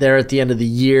lot there at the end of the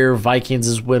year. Vikings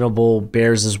is winnable.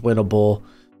 Bears is winnable.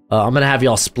 I'm going to have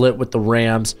y'all split with the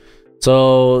Rams.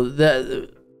 So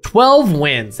the 12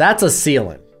 wins. That's a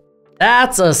ceiling.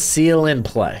 That's a ceiling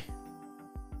play.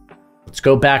 Let's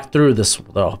go back through this,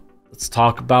 though. Let's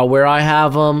talk about where I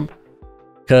have them.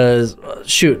 Because,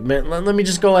 shoot, man, let me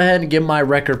just go ahead and give my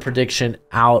record prediction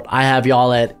out. I have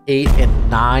y'all at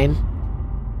 8-9.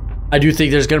 I do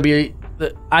think there's going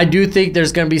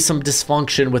to be some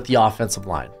dysfunction with the offensive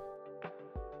line.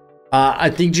 I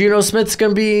think Geno Smith's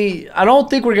going to be... I don't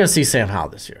think we're going to see Sam Howell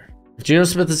this year. If Geno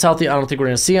Smith is healthy, I don't think we're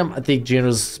going to see him. I think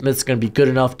Geno Smith's going to be good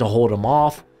enough to hold him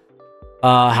off.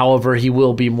 However, he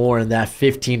will be more in that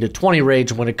 15 to 20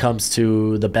 range when it comes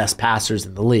to the best passers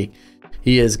in the league.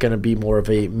 He is going to be more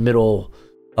of a middle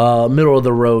of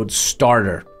the road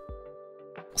starter.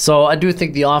 So I do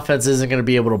think the offense isn't going to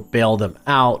be able to bail them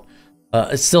out.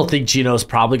 I still think Geno's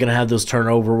probably going to have those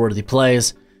turnover-worthy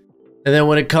plays. And then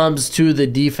when it comes to the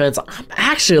defense, I'm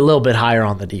actually a little bit higher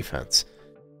on the defense.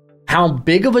 How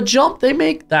big of a jump they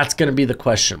make, that's going to be the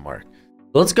question mark.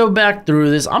 Let's go back through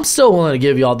this. I'm still willing to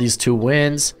give y'all these 2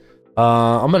 wins.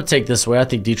 I'm going to take this way. I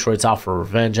think Detroit's out for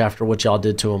revenge after what y'all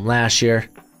did to them last year.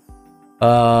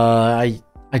 I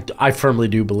firmly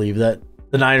do believe that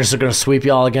the Niners are going to sweep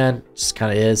y'all again. Just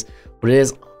kind of is what it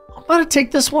is. I'm going to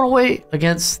take this one away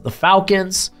against the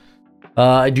Falcons.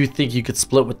 I do think you could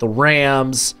split with the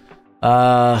Rams.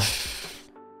 I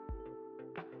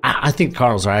think the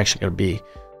Cardinals are actually going to be...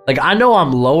 Like, I know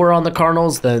I'm lower on the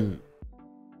Cardinals than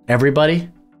everybody,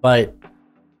 but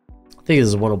I think this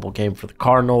is a winnable game for the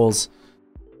Cardinals.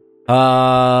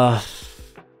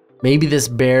 Maybe this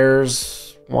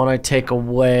Bears one I take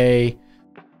away.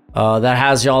 That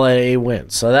has y'all at 8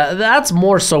 wins. So that's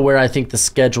more so where I think the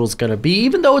schedule is going to be,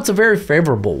 even though it's a very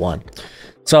favorable one.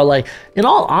 So, like, in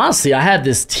all honesty, I had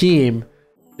this team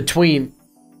between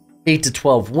 8 to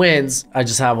 12 wins. I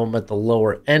just have them at the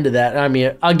lower end of that. I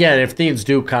mean, again, if things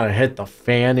do kind of hit the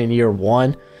fan in year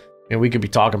 1, and we could be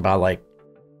talking about like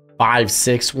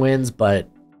 5-6 wins, but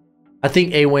I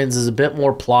think 8 wins is a bit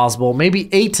more plausible. Maybe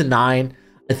 8 to 9.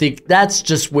 I think that's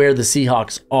just where the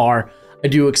Seahawks are. I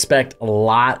do expect a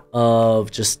lot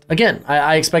of just, again,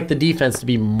 I expect the defense to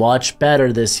be much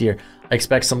better this year. I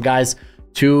expect some guys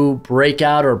to break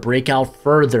out or break out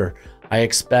further. I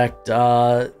expect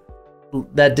that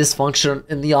dysfunction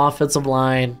in the offensive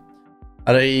line.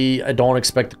 I don't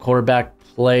expect the quarterback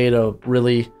play to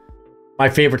really... My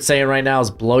favorite saying right now is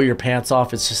blow your pants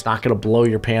off. It's just not going to blow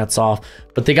your pants off.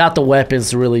 But they got the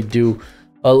weapons to really do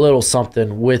a little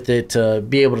something with it to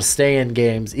be able to stay in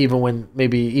games, even when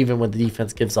the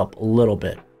defense gives up a little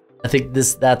bit. I think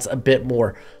that's a bit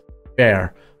more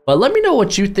fair. But let me know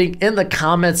what you think in the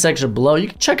comment section below. You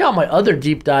can check out my other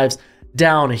deep dives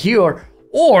down here,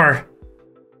 or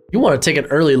You want to take an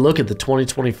early look at the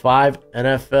 2025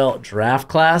 NFL draft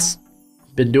class?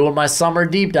 Been doing my summer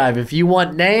deep dive. If you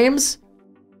want names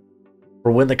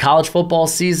for when the college football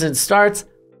season starts,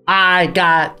 I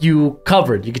got you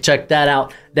covered. You can check that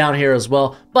out down here as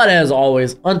well. But as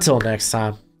always, until next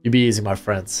time, you be easy, my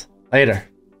friends. Later.